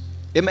us.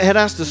 It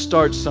has to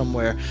start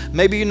somewhere.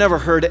 Maybe you never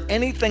heard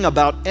anything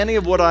about any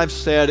of what I've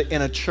said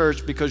in a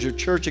church because your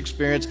church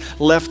experience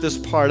left this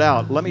part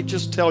out. Let me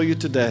just tell you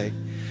today,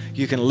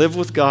 you can live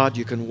with God,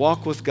 you can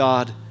walk with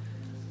God.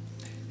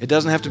 It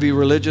doesn't have to be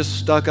religious,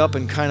 stuck up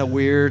and kind of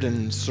weird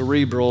and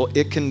cerebral.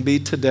 It can be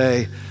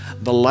today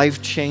the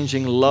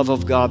life-changing love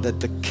of God, that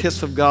the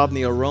kiss of God and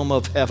the aroma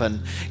of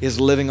heaven is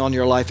living on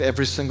your life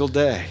every single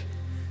day.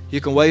 You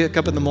can wake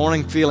up in the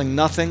morning feeling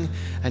nothing,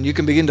 and you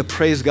can begin to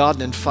praise God,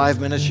 and in 5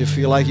 minutes you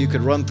feel like you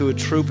could run through a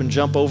troop and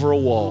jump over a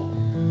wall.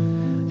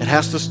 It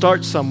has to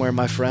start somewhere,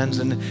 my friends,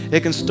 and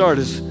it can start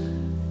as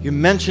you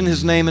mention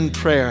His name in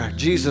prayer.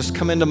 Jesus,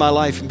 come into my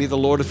life and be the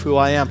Lord of who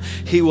I am.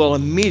 He will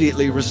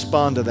immediately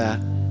respond to that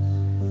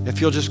if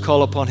you'll just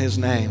call upon His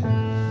name.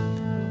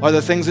 Are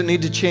there things that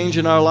need to change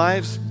in our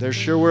lives? There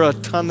sure were a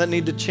ton that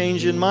need to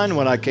change in mine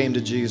when I came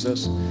to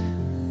Jesus.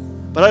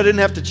 But I didn't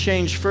have to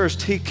change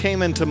first. He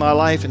came into my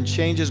life and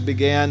changes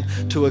began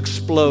to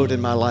explode in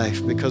my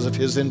life because of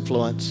His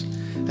influence.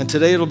 And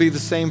today it'll be the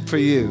same for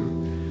you.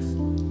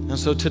 And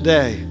so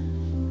today,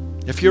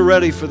 if you're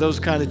ready for those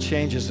kind of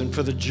changes and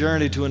for the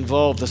journey to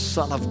involve the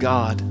Son of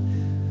God,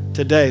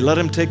 today, let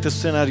Him take the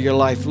sin out of your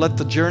life. Let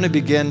the journey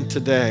begin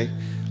today.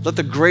 Let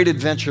the great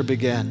adventure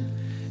begin.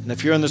 And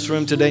if you're in this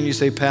room today and you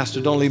say,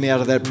 Pastor, don't leave me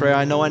out of that prayer.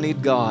 I know I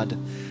need God.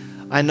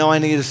 I know I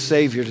need a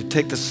Savior to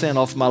take the sin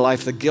off my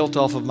life, the guilt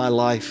off of my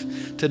life.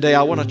 Today,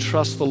 I want to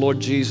trust the Lord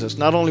Jesus,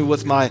 not only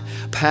with my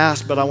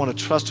past, but I want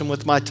to trust Him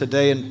with my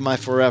today and my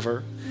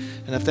forever.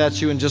 And if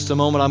that's you, in just a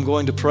moment, I'm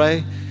going to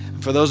pray.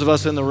 And for those of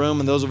us in the room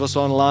and those of us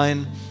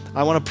online,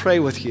 I want to pray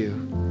with you.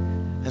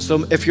 And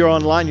so if you're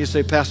online, you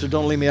say, Pastor,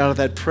 don't leave me out of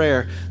that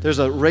prayer. There's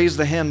a raise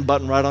the hand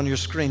button right on your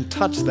screen.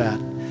 Touch that.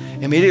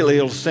 Immediately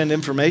it'll send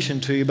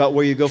information to you about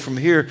where you go from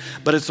here,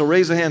 but it's a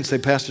raise a hand, say,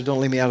 Pastor, don't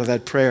leave me out of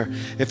that prayer.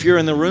 If you're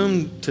in the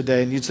room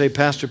today and you'd say,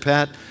 Pastor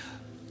Pat,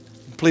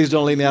 please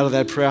don't leave me out of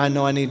that prayer. I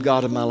know I need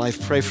God in my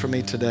life. Pray for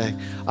me today.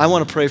 I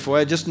want to pray for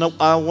you.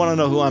 I want to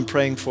know who I'm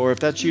praying for.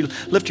 If that's you,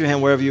 lift your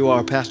hand wherever you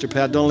are. Pastor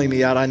Pat, don't leave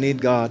me out. I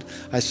need God.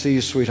 I see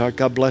you, sweetheart.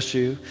 God bless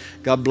you.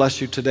 God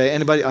bless you today.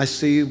 Anybody, I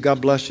see you.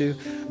 God bless you.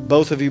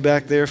 Both of you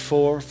back there,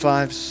 4,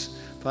 5,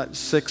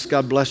 6.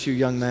 God bless you,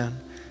 young man.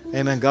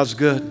 Amen. God's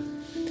good.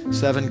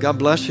 7, God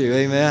bless you.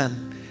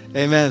 Amen.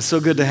 Amen. It's so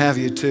good to have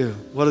you too.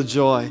 What a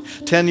joy.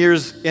 10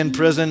 years in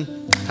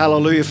prison.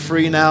 Hallelujah.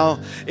 Free now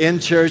in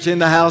church, in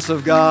the house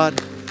of God.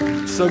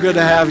 So good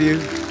to have you.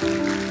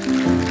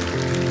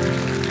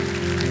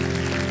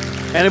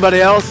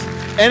 Anybody else?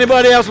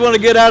 Anybody else want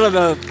to get out of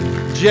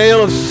the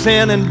jail of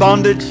sin and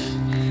bondage?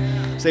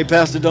 Say,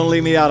 Pastor, don't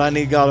leave me out. I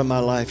need God in my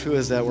life. Who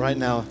is that right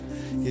now?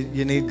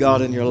 You need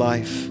God in your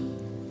life.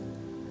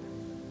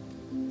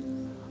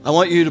 I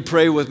want you to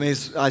pray with me.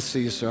 I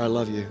see you, sir. I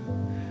love you.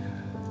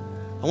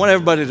 I want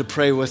everybody to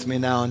pray with me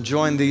now and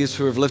join these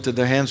who have lifted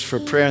their hands for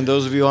prayer and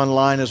those of you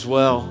online as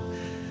well.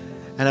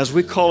 And as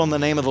we call on the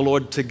name of the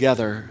Lord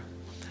together,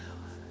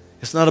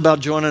 it's not about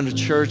joining a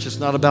church. It's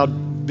not about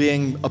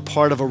being a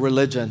part of a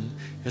religion.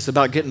 It's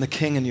about getting the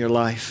King in your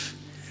life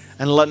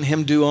and letting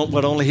Him do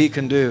what only He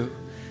can do.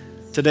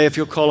 Today, if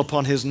you'll call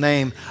upon His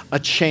name, a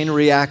chain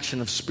reaction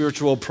of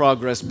spiritual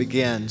progress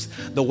begins.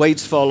 The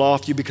weights fall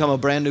off. You become a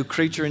brand new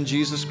creature in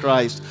Jesus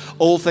Christ.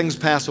 Old things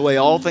pass away.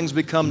 All things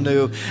become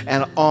new.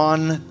 And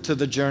on to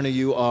the journey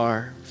you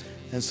are.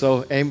 And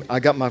so, I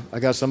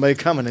got somebody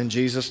coming in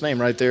Jesus'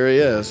 name. Right there he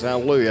is.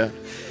 Hallelujah.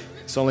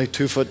 It's only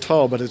 2 foot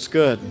tall, but it's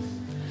good.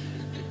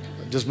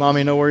 Does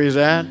Mommy know where he's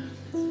at?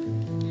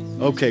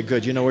 Okay,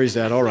 good. You know where he's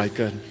at. All right,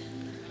 good.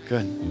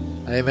 Good.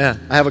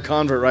 Amen. I have a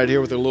convert right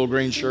here with a little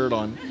green shirt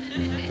on.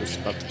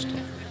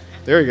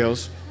 There he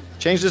goes.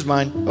 Changed his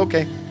mind.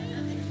 Okay.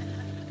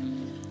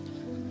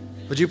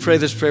 Would you pray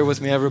this prayer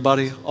with me,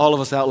 everybody? All of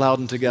us out loud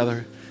and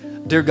together.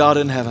 Dear God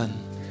in heaven,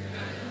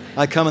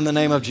 I come in the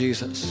name of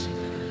Jesus.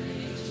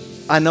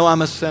 I know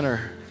I'm a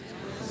sinner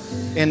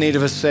in need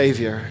of a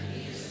Savior.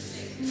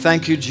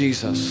 Thank you,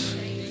 Jesus.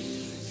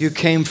 You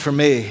came for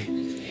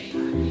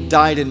me,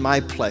 died in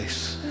my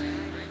place,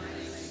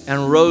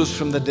 and rose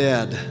from the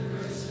dead.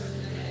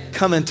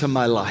 Come into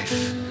my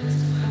life.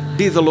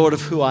 Be the Lord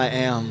of who I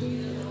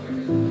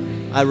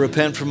am. I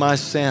repent for my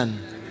sin,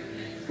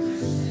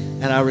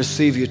 and I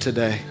receive you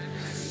today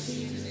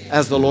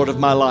as the Lord of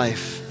my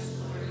life.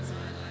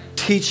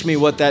 Teach me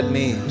what that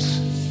means,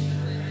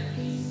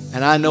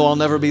 and I know I'll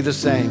never be the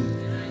same.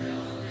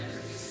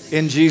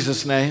 In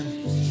Jesus' name.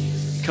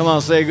 Come on,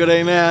 say a good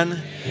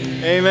amen.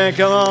 Amen.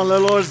 Come on, the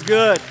Lord's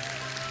good.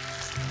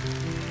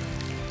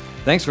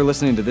 Thanks for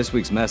listening to this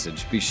week's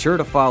message. Be sure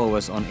to follow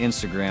us on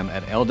Instagram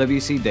at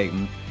LWC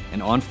Dayton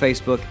and on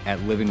Facebook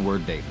at Living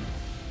Word Dayton.